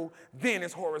vertical, then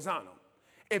it's horizontal.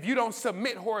 If you don't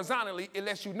submit horizontally, it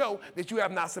lets you know that you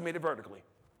have not submitted vertically.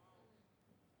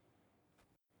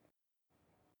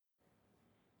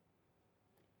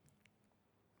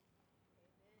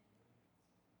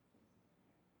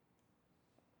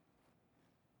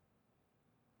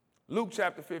 Luke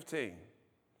chapter 15.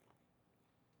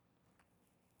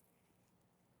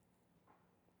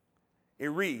 It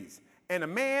reads, and a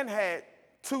man had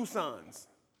 2 sons.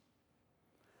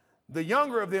 The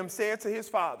younger of them said to his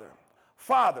father,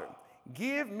 Father,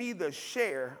 give me the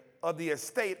share of the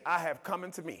estate I have come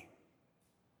into me.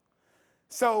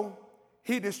 So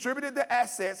he distributed the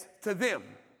assets to them.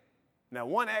 Now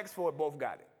one asked for it, both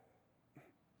got it.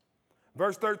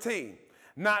 Verse 13,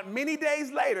 not many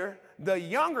days later, the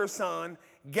younger son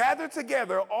gathered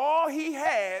together all he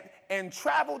had and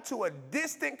traveled to a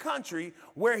distant country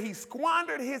where he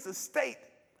squandered his estate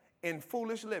in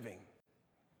foolish living.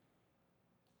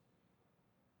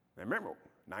 Now remember,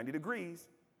 90 degrees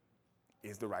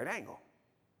is the right angle.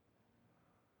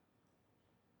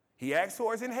 He asked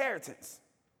for his inheritance.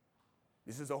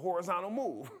 This is a horizontal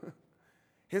move.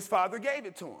 His father gave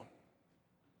it to him.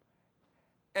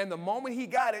 And the moment he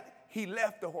got it, he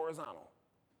left the horizontal.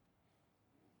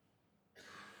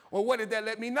 Well, what did that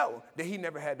let me know? That he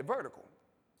never had the vertical.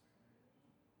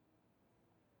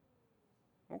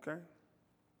 Okay.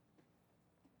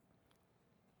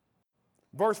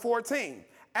 Verse 14.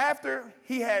 After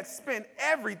he had spent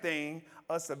everything,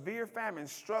 a severe famine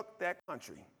struck that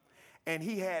country, and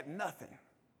he had nothing.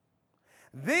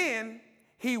 Then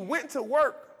he went to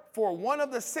work for one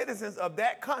of the citizens of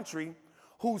that country,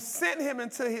 who sent him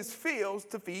into his fields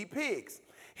to feed pigs.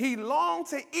 He longed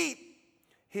to eat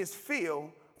his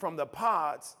fill, from the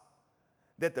pods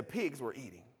that the pigs were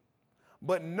eating.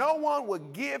 But no one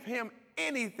would give him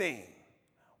anything.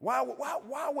 Why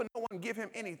would no one give him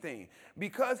anything?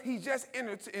 Because he just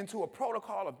entered into a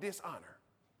protocol of dishonor.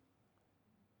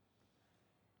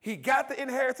 He got the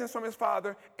inheritance from his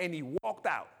father and he walked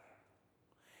out.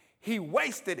 He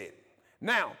wasted it.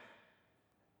 Now,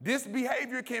 this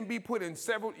behavior can be put in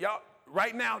several, y'all,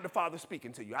 right now the Father's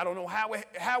speaking to you. I don't know how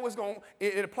it's going,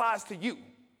 it applies to you.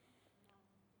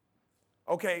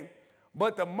 Okay?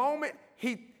 But the moment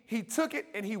he took it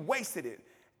and he wasted it.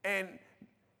 And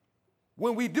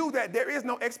when we do that, there is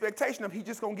no expectation of he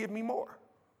just going to give me more.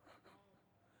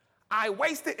 I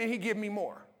waste it and he give me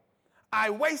more. I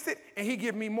waste it and he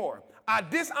give me more. I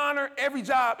dishonor every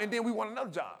job and then we want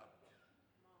another job.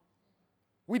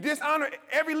 We dishonor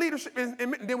every leadership and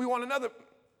then we want another.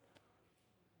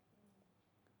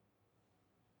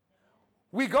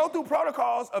 We go through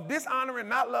protocols of dishonoring,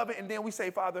 not loving, and then we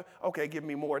say, Father, okay, give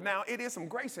me more. Now, it is some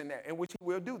grace in that, in which he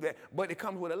will do that, but it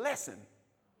comes with a lesson.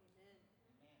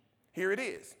 Here it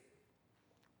is.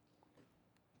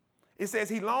 It says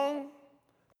he longed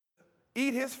to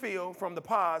eat his fill from the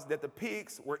pods that the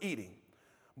pigs were eating,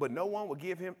 but no one would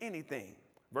give him anything.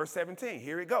 Verse 17,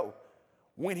 here it go.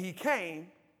 When he came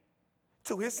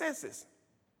to his senses.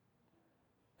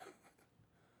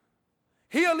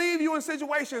 He'll leave you in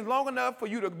situations long enough for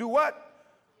you to do what?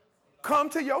 Come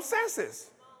to your senses.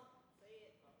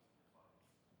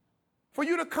 For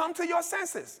you to come to your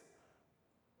senses.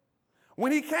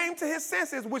 When he came to his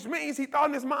senses, which means he thought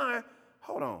in his mind,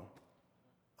 hold on,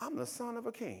 I'm the son of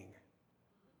a king.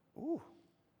 Ooh.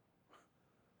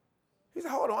 He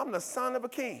said, hold on, I'm the son of a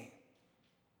king.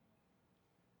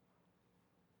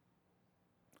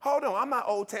 Hold on, I'm not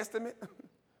Old Testament.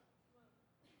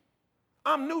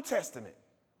 I'm New Testament.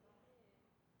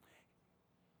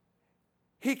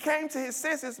 He came to his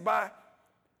senses by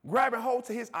grabbing hold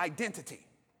to his identity.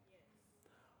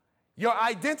 Your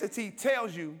identity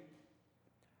tells you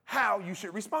how you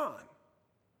should respond.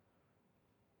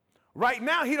 Right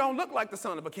now, he don't look like the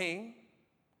son of a king.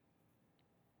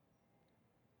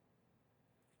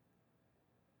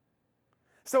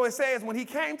 So it says, when he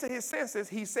came to his senses,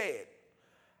 he said,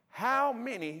 how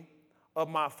many of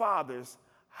my father's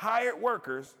hired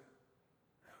workers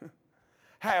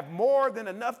have more than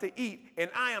enough to eat,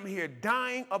 and I am here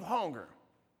dying of hunger?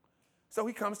 So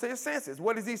he comes to his senses.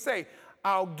 What does he say?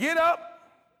 I'll get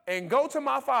up and go to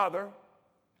my father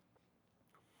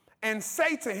and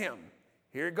say to him,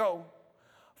 here it go,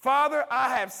 Father,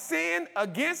 I have sinned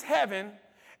against heaven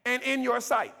and in your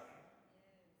sight.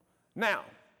 Now,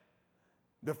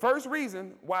 the first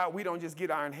reason why we don't just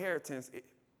get our inheritance,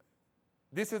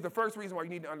 this is the first reason why you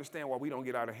need to understand why we don't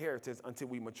get our inheritance until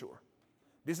we mature.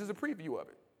 This is a preview of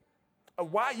it.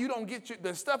 Of why you don't get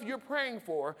the stuff you're praying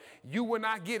for, you will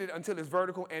not get it until it's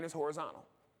vertical and it's horizontal.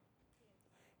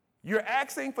 You're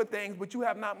asking for things, but you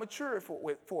have not matured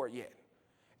for it yet.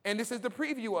 And this is the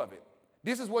preview of it.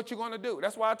 This is what you're going to do.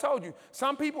 That's why I told you,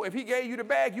 some people, if he gave you the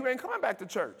bag, you ain't coming back to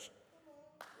church.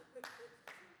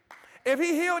 If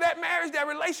he healed that marriage, that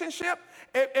relationship,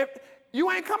 if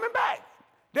you ain't coming back.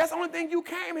 That's the only thing you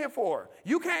came here for.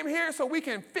 You came here so we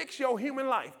can fix your human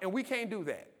life, and we can't do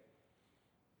that.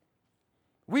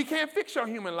 We can't fix your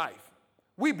human life.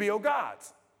 We build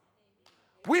gods.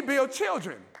 We build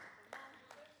children.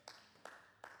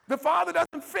 The Father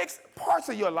doesn't fix parts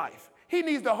of your life. He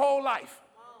needs the whole life.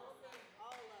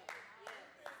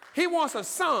 He wants a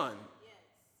son.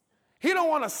 He don't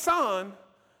want a son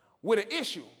with an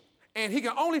issue, and he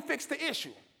can only fix the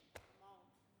issue.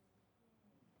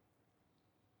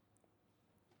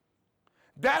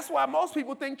 That's why most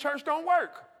people think church don't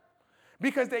work,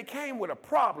 because they came with a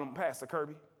problem, Pastor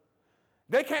Kirby.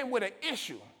 They came with an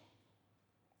issue.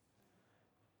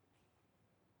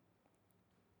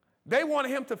 They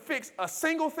wanted him to fix a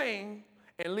single thing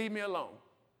and leave me alone.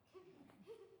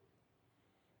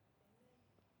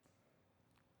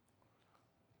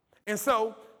 And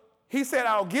so he said,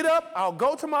 I'll get up, I'll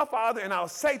go to my father, and I'll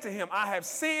say to him, I have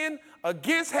sinned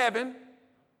against heaven,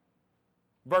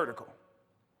 vertical,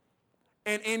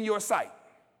 and in your sight.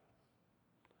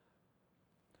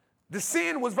 The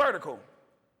sin was vertical.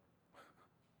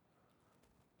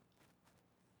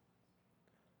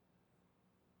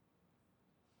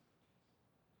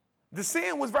 The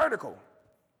sin was vertical.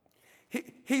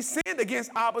 He sinned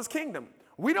against Abba's kingdom.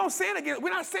 We're not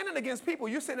sinning against people.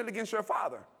 You're sinning against your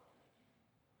father.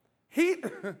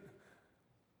 The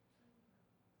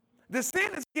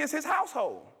sin is against his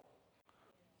household.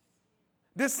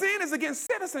 The sin is against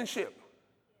citizenship.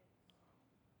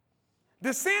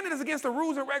 The sin is against the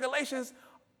rules and regulations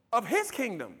of his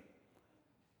kingdom.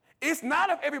 It's not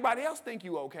if everybody else think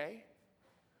you okay.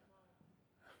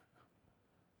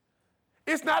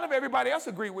 It's not if everybody else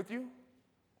agree with you.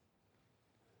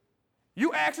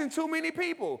 You asking too many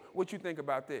people what you think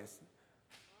about this.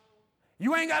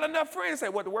 You ain't got enough friends to say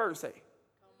what the word say. Come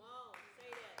on,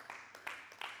 say that.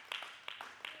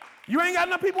 You ain't got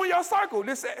enough people in your circle.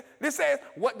 This says,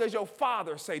 what does your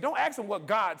Father say? Don't ask him what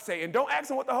God say, and don't ask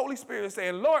him what the Holy Spirit is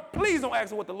saying. Lord, please don't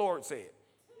ask him what the Lord said.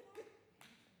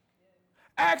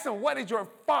 Ask him, what did your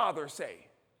Father say?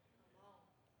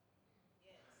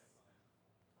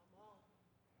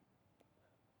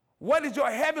 What did your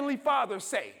Heavenly Father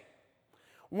say?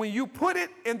 When you put it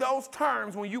in those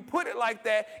terms, when you put it like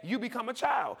that, you become a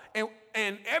child.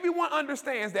 And everyone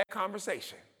understands that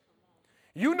conversation.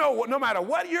 You know what, no matter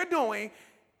what you're doing,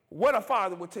 what a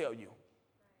father would tell you.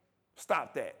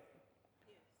 Stop that.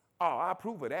 Oh, I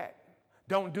approve of that.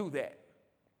 Don't do that.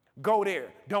 Go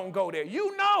there. Don't go there.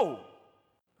 You know.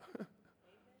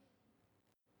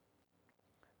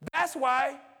 That's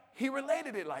why he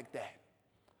related it like that.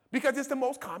 Because it's the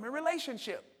most common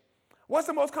relationship. What's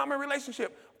the most common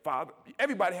relationship? Father.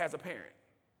 Everybody has a parent.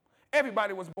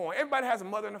 Everybody was born. Everybody has a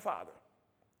mother and a father.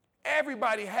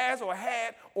 Everybody has or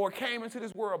had or came into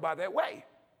this world by that way.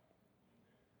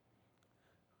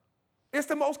 It's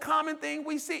the most common thing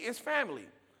we see is family.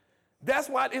 That's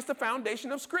why it's the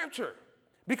foundation of Scripture.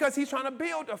 Because he's trying to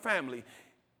build a family.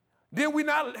 Did we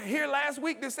not hear last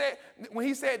week that said, when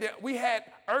he said that we had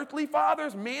earthly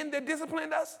fathers, men that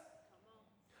disciplined us?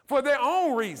 For their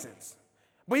own reasons.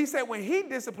 But he said when he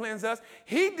disciplines us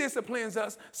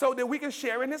so that we can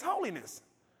share in his holiness.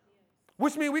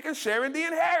 Which means we can share in the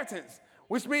inheritance.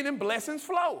 Which means in blessings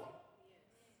flow.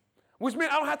 Which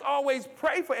means I don't have to always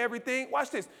pray for everything.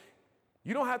 Watch this.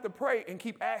 You don't have to pray and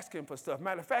keep asking for stuff.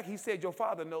 Matter of fact, he said your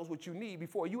Father knows what you need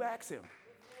before you ask him.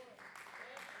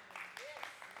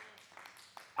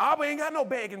 Abba ain't got no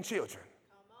begging children.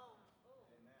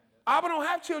 Abba don't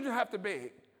have children have to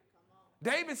beg.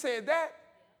 David said that.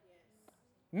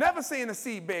 Never seen a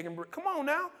seed begging. Come on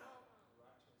now.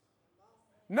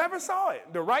 Never saw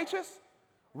it. The righteous,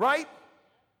 right?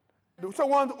 So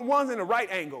one's in the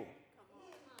right angle,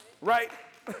 right?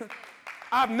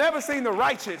 I've never seen the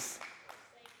righteous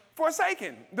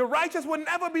forsaken. The righteous will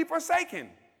never be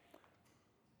forsaken.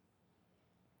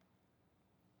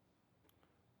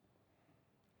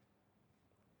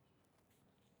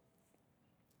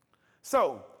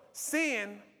 So,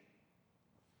 sin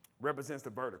represents the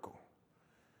vertical.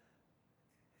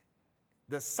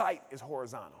 The sight is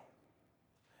horizontal.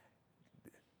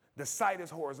 The sight is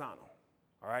horizontal,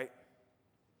 all right?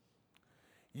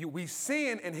 We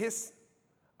sin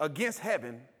against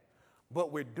heaven,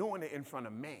 but we're doing it in front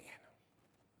of man.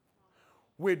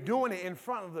 We're doing it in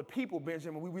front of the people,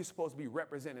 Benjamin, we're supposed to be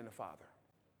representing the Father.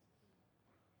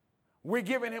 We're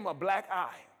giving him a black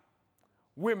eye.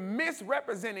 We're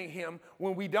misrepresenting him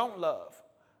when we don't love.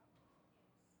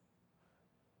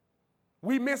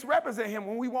 We misrepresent him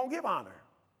when we won't give honor.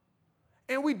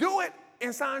 And we do it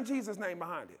and sign Jesus' name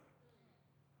behind it.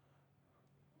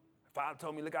 Father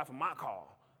told me, look out for my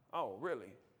call. Oh,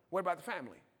 really? What about the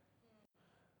family?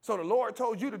 So the Lord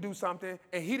told you to do something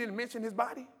and he didn't mention his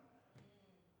body?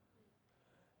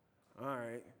 All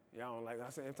right. Y'all don't like I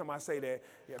say every time I say that,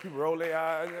 yeah, people roll their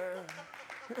eyes.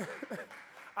 Yeah.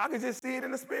 I can just see it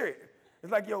in the spirit.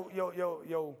 It's like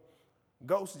your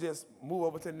ghost just move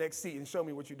over to the next seat and show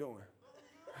me what you're doing.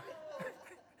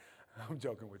 I'm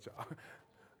joking with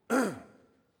y'all.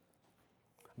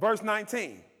 Verse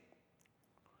 19.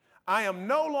 I am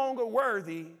no longer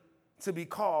worthy to be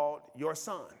called your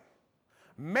son.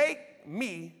 Make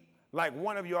me like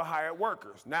one of your hired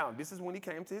workers. Now, this is when he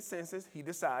came to his senses. He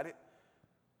decided,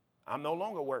 I'm no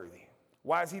longer worthy.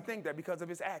 Why does he think that? Because of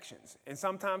his actions. And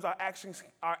sometimes our actions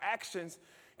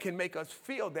can make us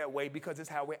feel that way because it's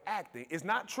how we're acting. It's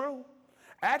not true.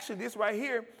 Actually, this right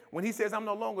here, when he says, I'm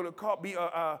no longer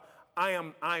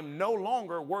I'm no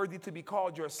longer worthy to be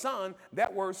called your son,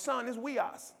 that word son is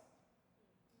weos.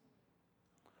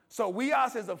 So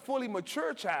weos is a fully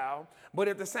mature child, but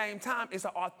at the same time, it's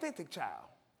an authentic child.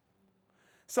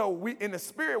 So in the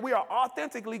spirit, we are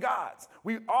authentically God's.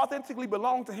 We authentically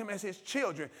belong to him as his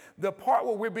children. The part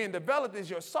where we're being developed is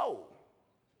your soul.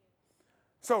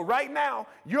 So right now,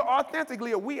 you're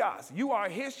authentically a weos. You are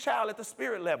his child at the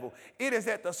spirit level. It is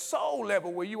at the soul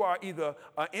level where you are either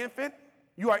an infant,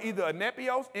 you are either a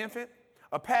nepios, infant,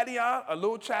 a padion, a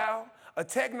little child, a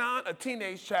teknon, a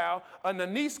teenage child, a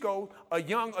nanisko, a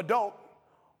young adult,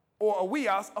 or a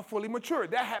weos, a fully mature.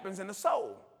 That happens in the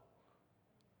soul.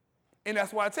 And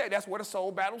that's why I tell you, that's where the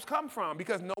soul battles come from,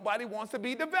 because nobody wants to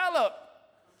be developed.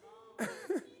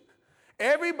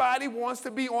 Everybody wants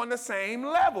to be on the same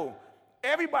level.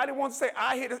 Everybody wants to say,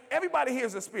 I hear this. Everybody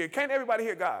hears the Spirit. Can't everybody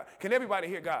hear God? Can everybody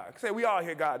hear God? Say, we all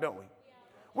hear God, don't we?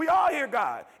 We all hear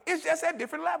God. It's just at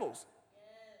different levels.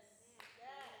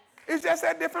 It's just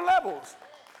at different levels.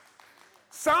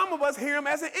 Some of us hear him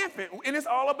as an infant, and it's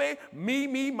all about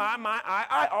me, my,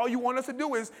 I. All you want us to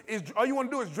do is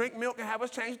drink milk and have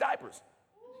us change diapers.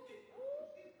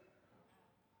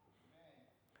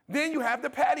 Then you have the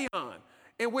Pantheon,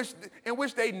 in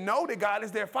which they know that God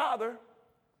is their Father.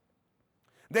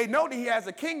 They know that he has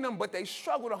a kingdom, but they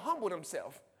struggle to humble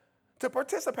themselves to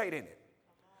participate in it.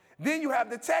 Then you have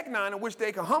the Technon, in which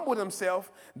they can humble themselves.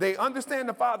 They understand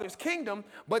the Father's kingdom,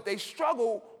 but they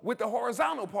struggle with the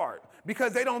horizontal part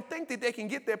because they don't think that they can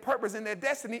get their purpose and their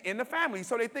destiny in the family.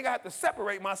 So they think I have to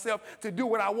separate myself to do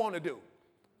what I want to do.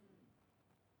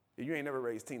 You ain't never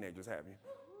raised teenagers, have you?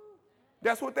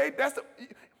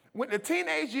 When the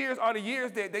teenage years are the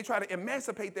years that they try to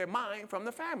emancipate their mind from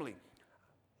the family.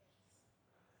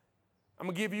 I'm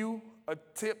going to give you a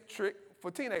trick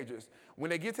for teenagers. When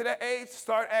they get to that age,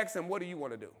 start asking, what do you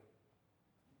want to do?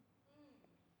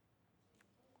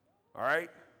 All right?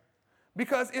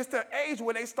 Because it's the age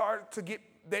when they start to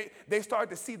they start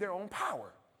to see their own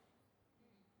power.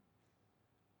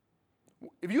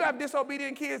 If you have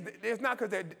disobedient kids,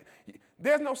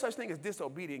 there's no such thing as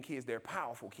disobedient kids. They're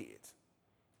powerful kids.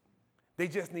 They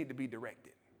just need to be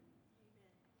directed.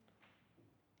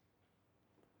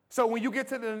 So when you get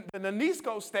to the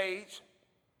Nisco stage,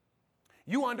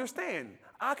 you understand,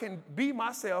 I can be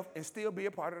myself and still be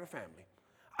a part of the family.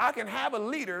 I can have a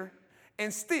leader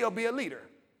and still be a leader.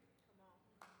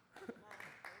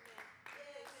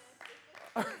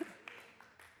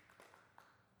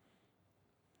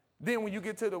 Then when you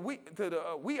get to the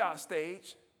we-out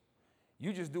stage,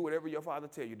 you just do whatever your father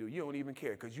tell you to do. You don't even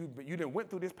care because you done went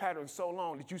through this pattern so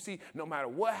long that you see no matter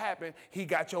what happened, he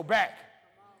got your back.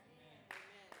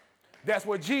 That's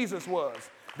what Jesus was.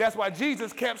 That's why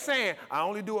Jesus kept saying, I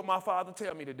only do what my Father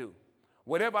tell me to do.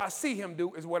 Whatever I see him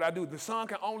do is what I do. The Son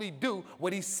can only do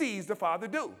what he sees the Father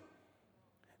do.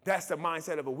 That's the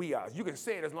mindset of a we-out. You can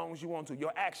say it as long as you want to.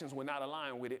 Your actions will not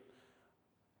align with it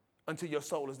until your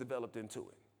soul is developed into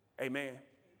it. Amen.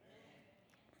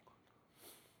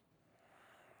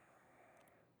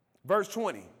 Verse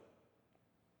 20.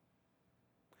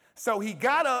 So he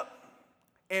got up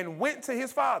and went to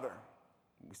his father.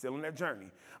 We're still on that journey.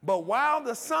 But while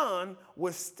the son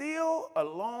was still a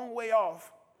long way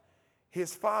off,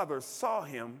 his father saw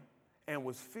him and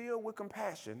was filled with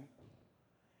compassion.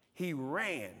 He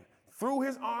ran, threw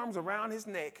his arms around his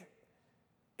neck,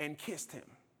 and kissed him.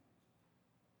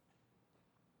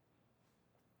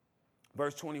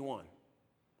 Verse 21.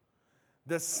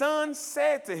 The son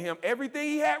said to him, everything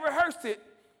he had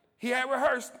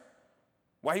rehearsed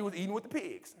while he was eating with the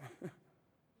pigs.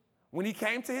 When he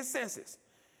came to his senses,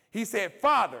 he said,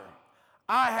 Father,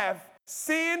 I have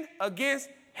sinned against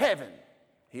heaven.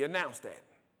 He announced that.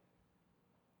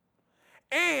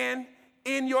 And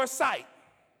in your sight.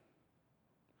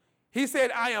 He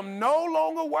said, I am no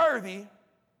longer worthy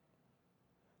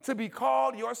to be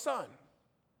called your son.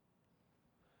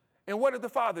 And what did the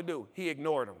father do? He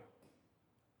ignored him.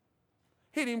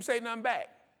 He didn't even say nothing back.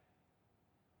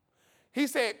 He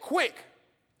said, quick,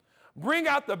 bring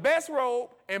out the best robe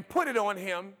and put it on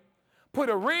him. Put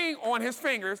a ring on his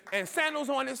fingers and sandals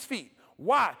on his feet.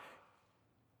 Why?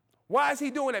 Why is he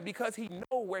doing that? Because he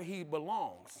knows where he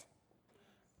belongs.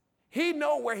 He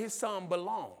knows where his son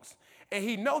belongs. And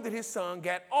he knows that his son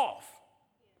got off.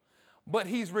 But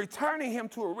he's returning him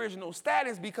to original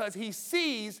status because he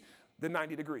sees the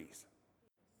 90 degrees.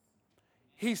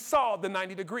 He saw the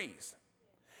 90 degrees.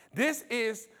 This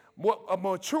is a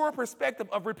mature perspective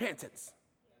of repentance.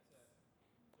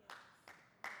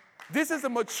 This is a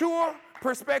mature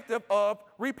perspective of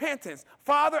repentance.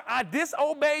 Father, I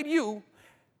disobeyed you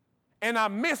and I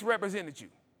misrepresented you.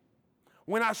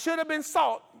 When I should have been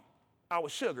salt, I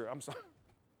was sugar. I'm sorry.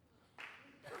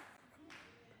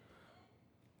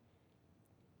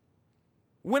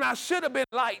 When I should have been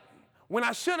light, when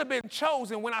I should have been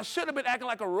chosen, when I should have been acting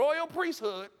like a royal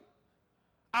priesthood,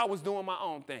 I was doing my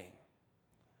own thing.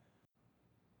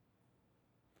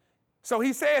 So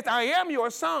he says, I am your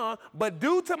son, but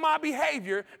due to my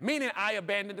behavior, meaning I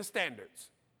abandoned the standards.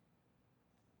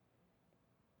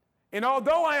 And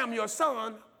although I am your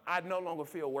son, I no longer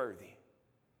feel worthy.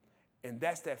 And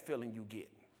that's that feeling you get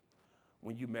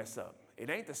when you mess up. It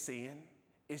ain't the sin,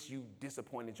 it's you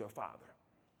disappointed your father.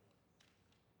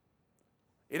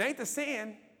 It ain't the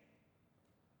sin.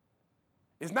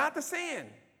 It's not the sin.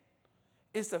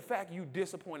 It's the fact you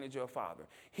disappointed your father.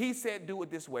 He said do it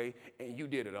this way, and you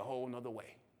did it a whole nother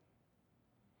way.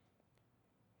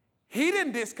 He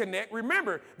didn't disconnect.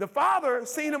 Remember, the Father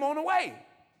seen him on the way.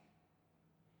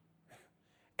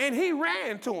 And he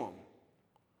ran to him.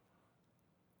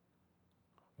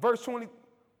 Verse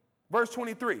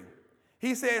 23.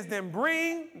 He says, then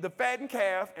bring the fattened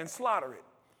calf and slaughter it,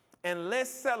 and let's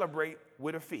celebrate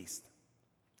with a feast.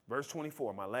 Verse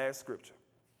 24, my last scripture.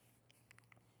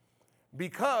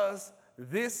 Because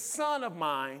this son of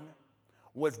mine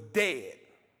was dead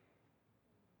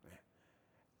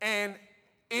and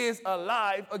is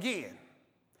alive again.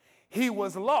 He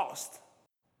was lost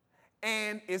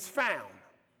and is found.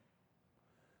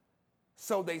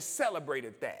 So they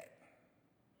celebrated that.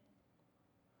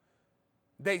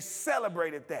 They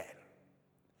celebrated that.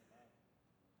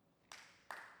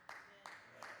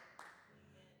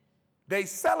 They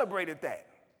celebrated that.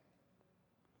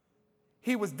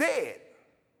 He was dead.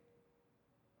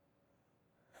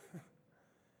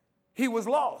 He was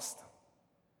lost.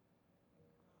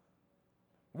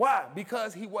 Why?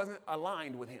 Because he wasn't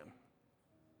aligned with him.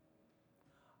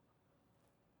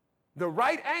 The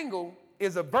right angle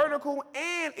is a vertical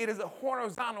and it is a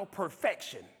horizontal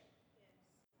perfection.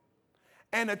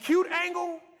 An acute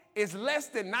angle is less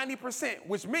than 90%,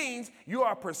 which means you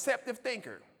are a perceptive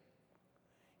thinker.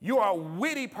 You are a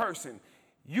witty person.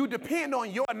 You depend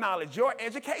on your knowledge, your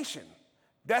education.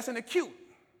 That's an acute.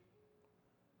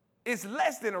 It's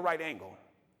less than a right angle.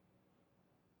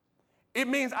 It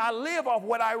means I live off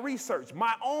what I research,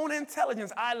 my own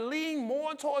intelligence. I lean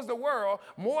more towards the world,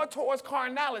 more towards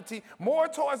carnality, more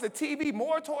towards the TV,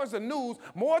 more towards the news,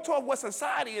 more towards what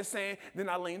society is saying than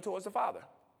I lean towards the Father.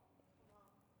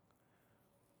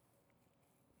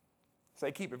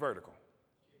 Say, keep it vertical.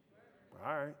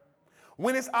 All right.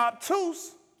 When it's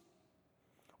obtuse,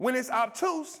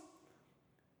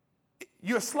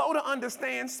 you're slow to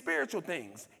understand spiritual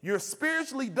things. You're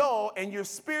spiritually dull and you're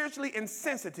spiritually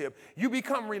insensitive. You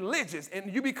become religious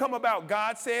and you become about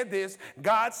God said this,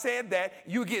 God said that.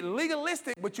 You get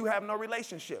legalistic, but you have no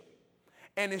relationship.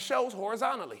 And it shows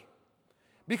horizontally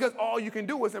because all you can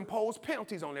do is impose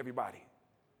penalties on everybody.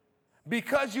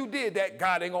 Because you did that,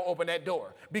 God ain't gonna open that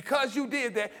door. Because you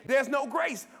did that, there's no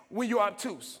grace when you're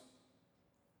obtuse.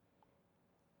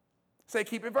 Say,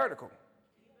 keep it vertical.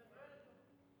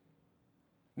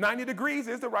 90 degrees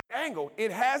is the right angle.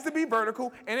 It has to be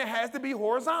vertical and it has to be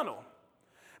horizontal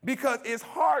because it's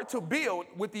hard to build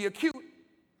with the acute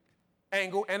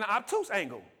angle and the obtuse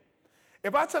angle.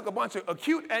 If I took a bunch of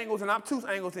acute angles and obtuse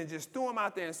angles and just threw them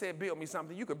out there and said, build me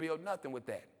something, you could build nothing with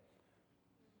that.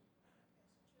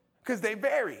 Because they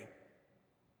vary.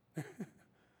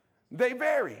 They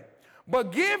vary.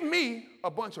 But give me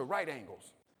a bunch of right angles.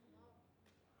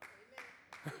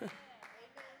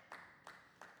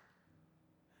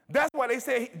 That's why they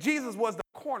say Jesus was the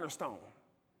cornerstone.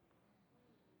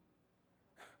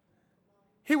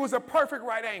 He was a perfect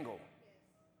right angle.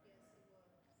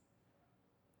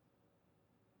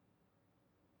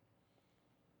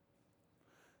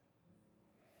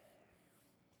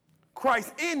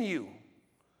 Christ in you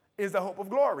is the hope of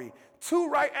glory. Two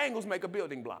right angles make a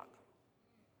building block.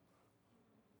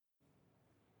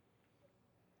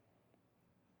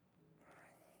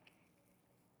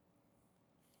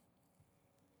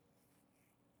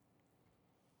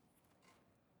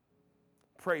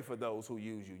 Pray for those who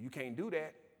use you. You can't do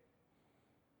that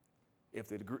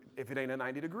if it ain't a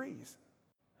 90 degrees.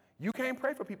 You can't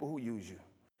pray for people who use you.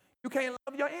 You can't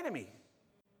love your enemy.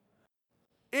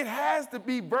 It has to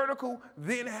be vertical,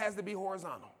 then it has to be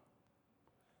horizontal.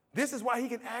 This is why he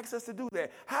can ask us to do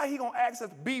that. How he going to ask us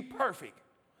to be perfect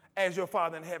as your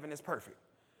Father in heaven is perfect?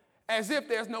 As if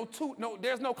there's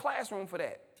there's no classroom for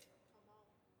that.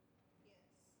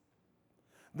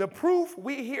 The proof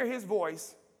we hear his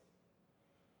voice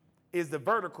is the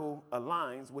vertical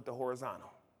aligns with the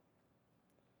horizontal.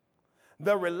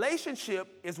 The relationship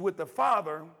is with the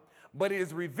Father, but it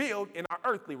is revealed in our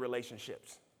earthly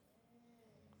relationships.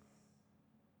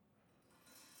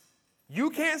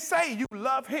 You can't say you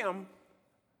love him,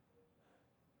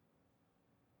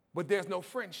 but there's no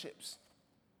friendships.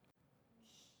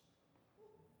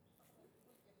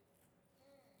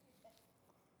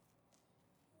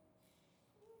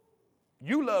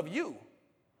 You love you.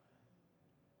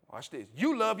 Watch this.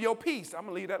 You love your peace. I'm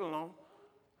going to leave that alone.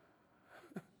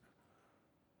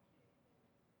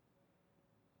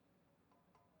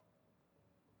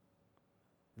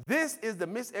 This is the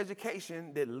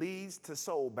miseducation that leads to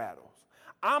soul battles.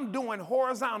 I'm doing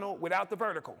horizontal without the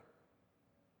vertical.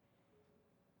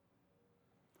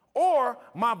 Or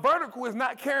my vertical is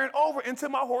not carrying over into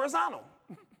my horizontal.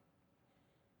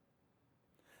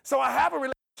 So I have a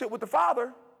relationship with the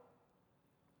Father,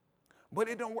 but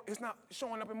it's not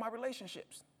showing up in my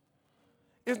relationships.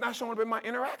 It's not showing up in my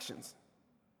interactions.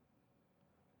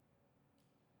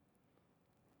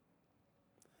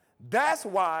 That's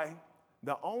why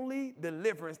the only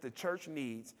deliverance the church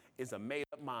needs is a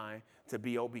made-up mind to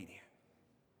be obedient.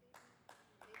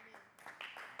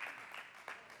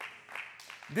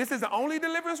 This is the only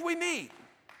deliverance we need,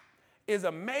 is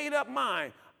a made-up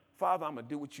mind. Father, I'm going to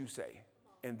do what you say,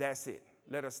 and that's it.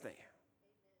 Let us stand.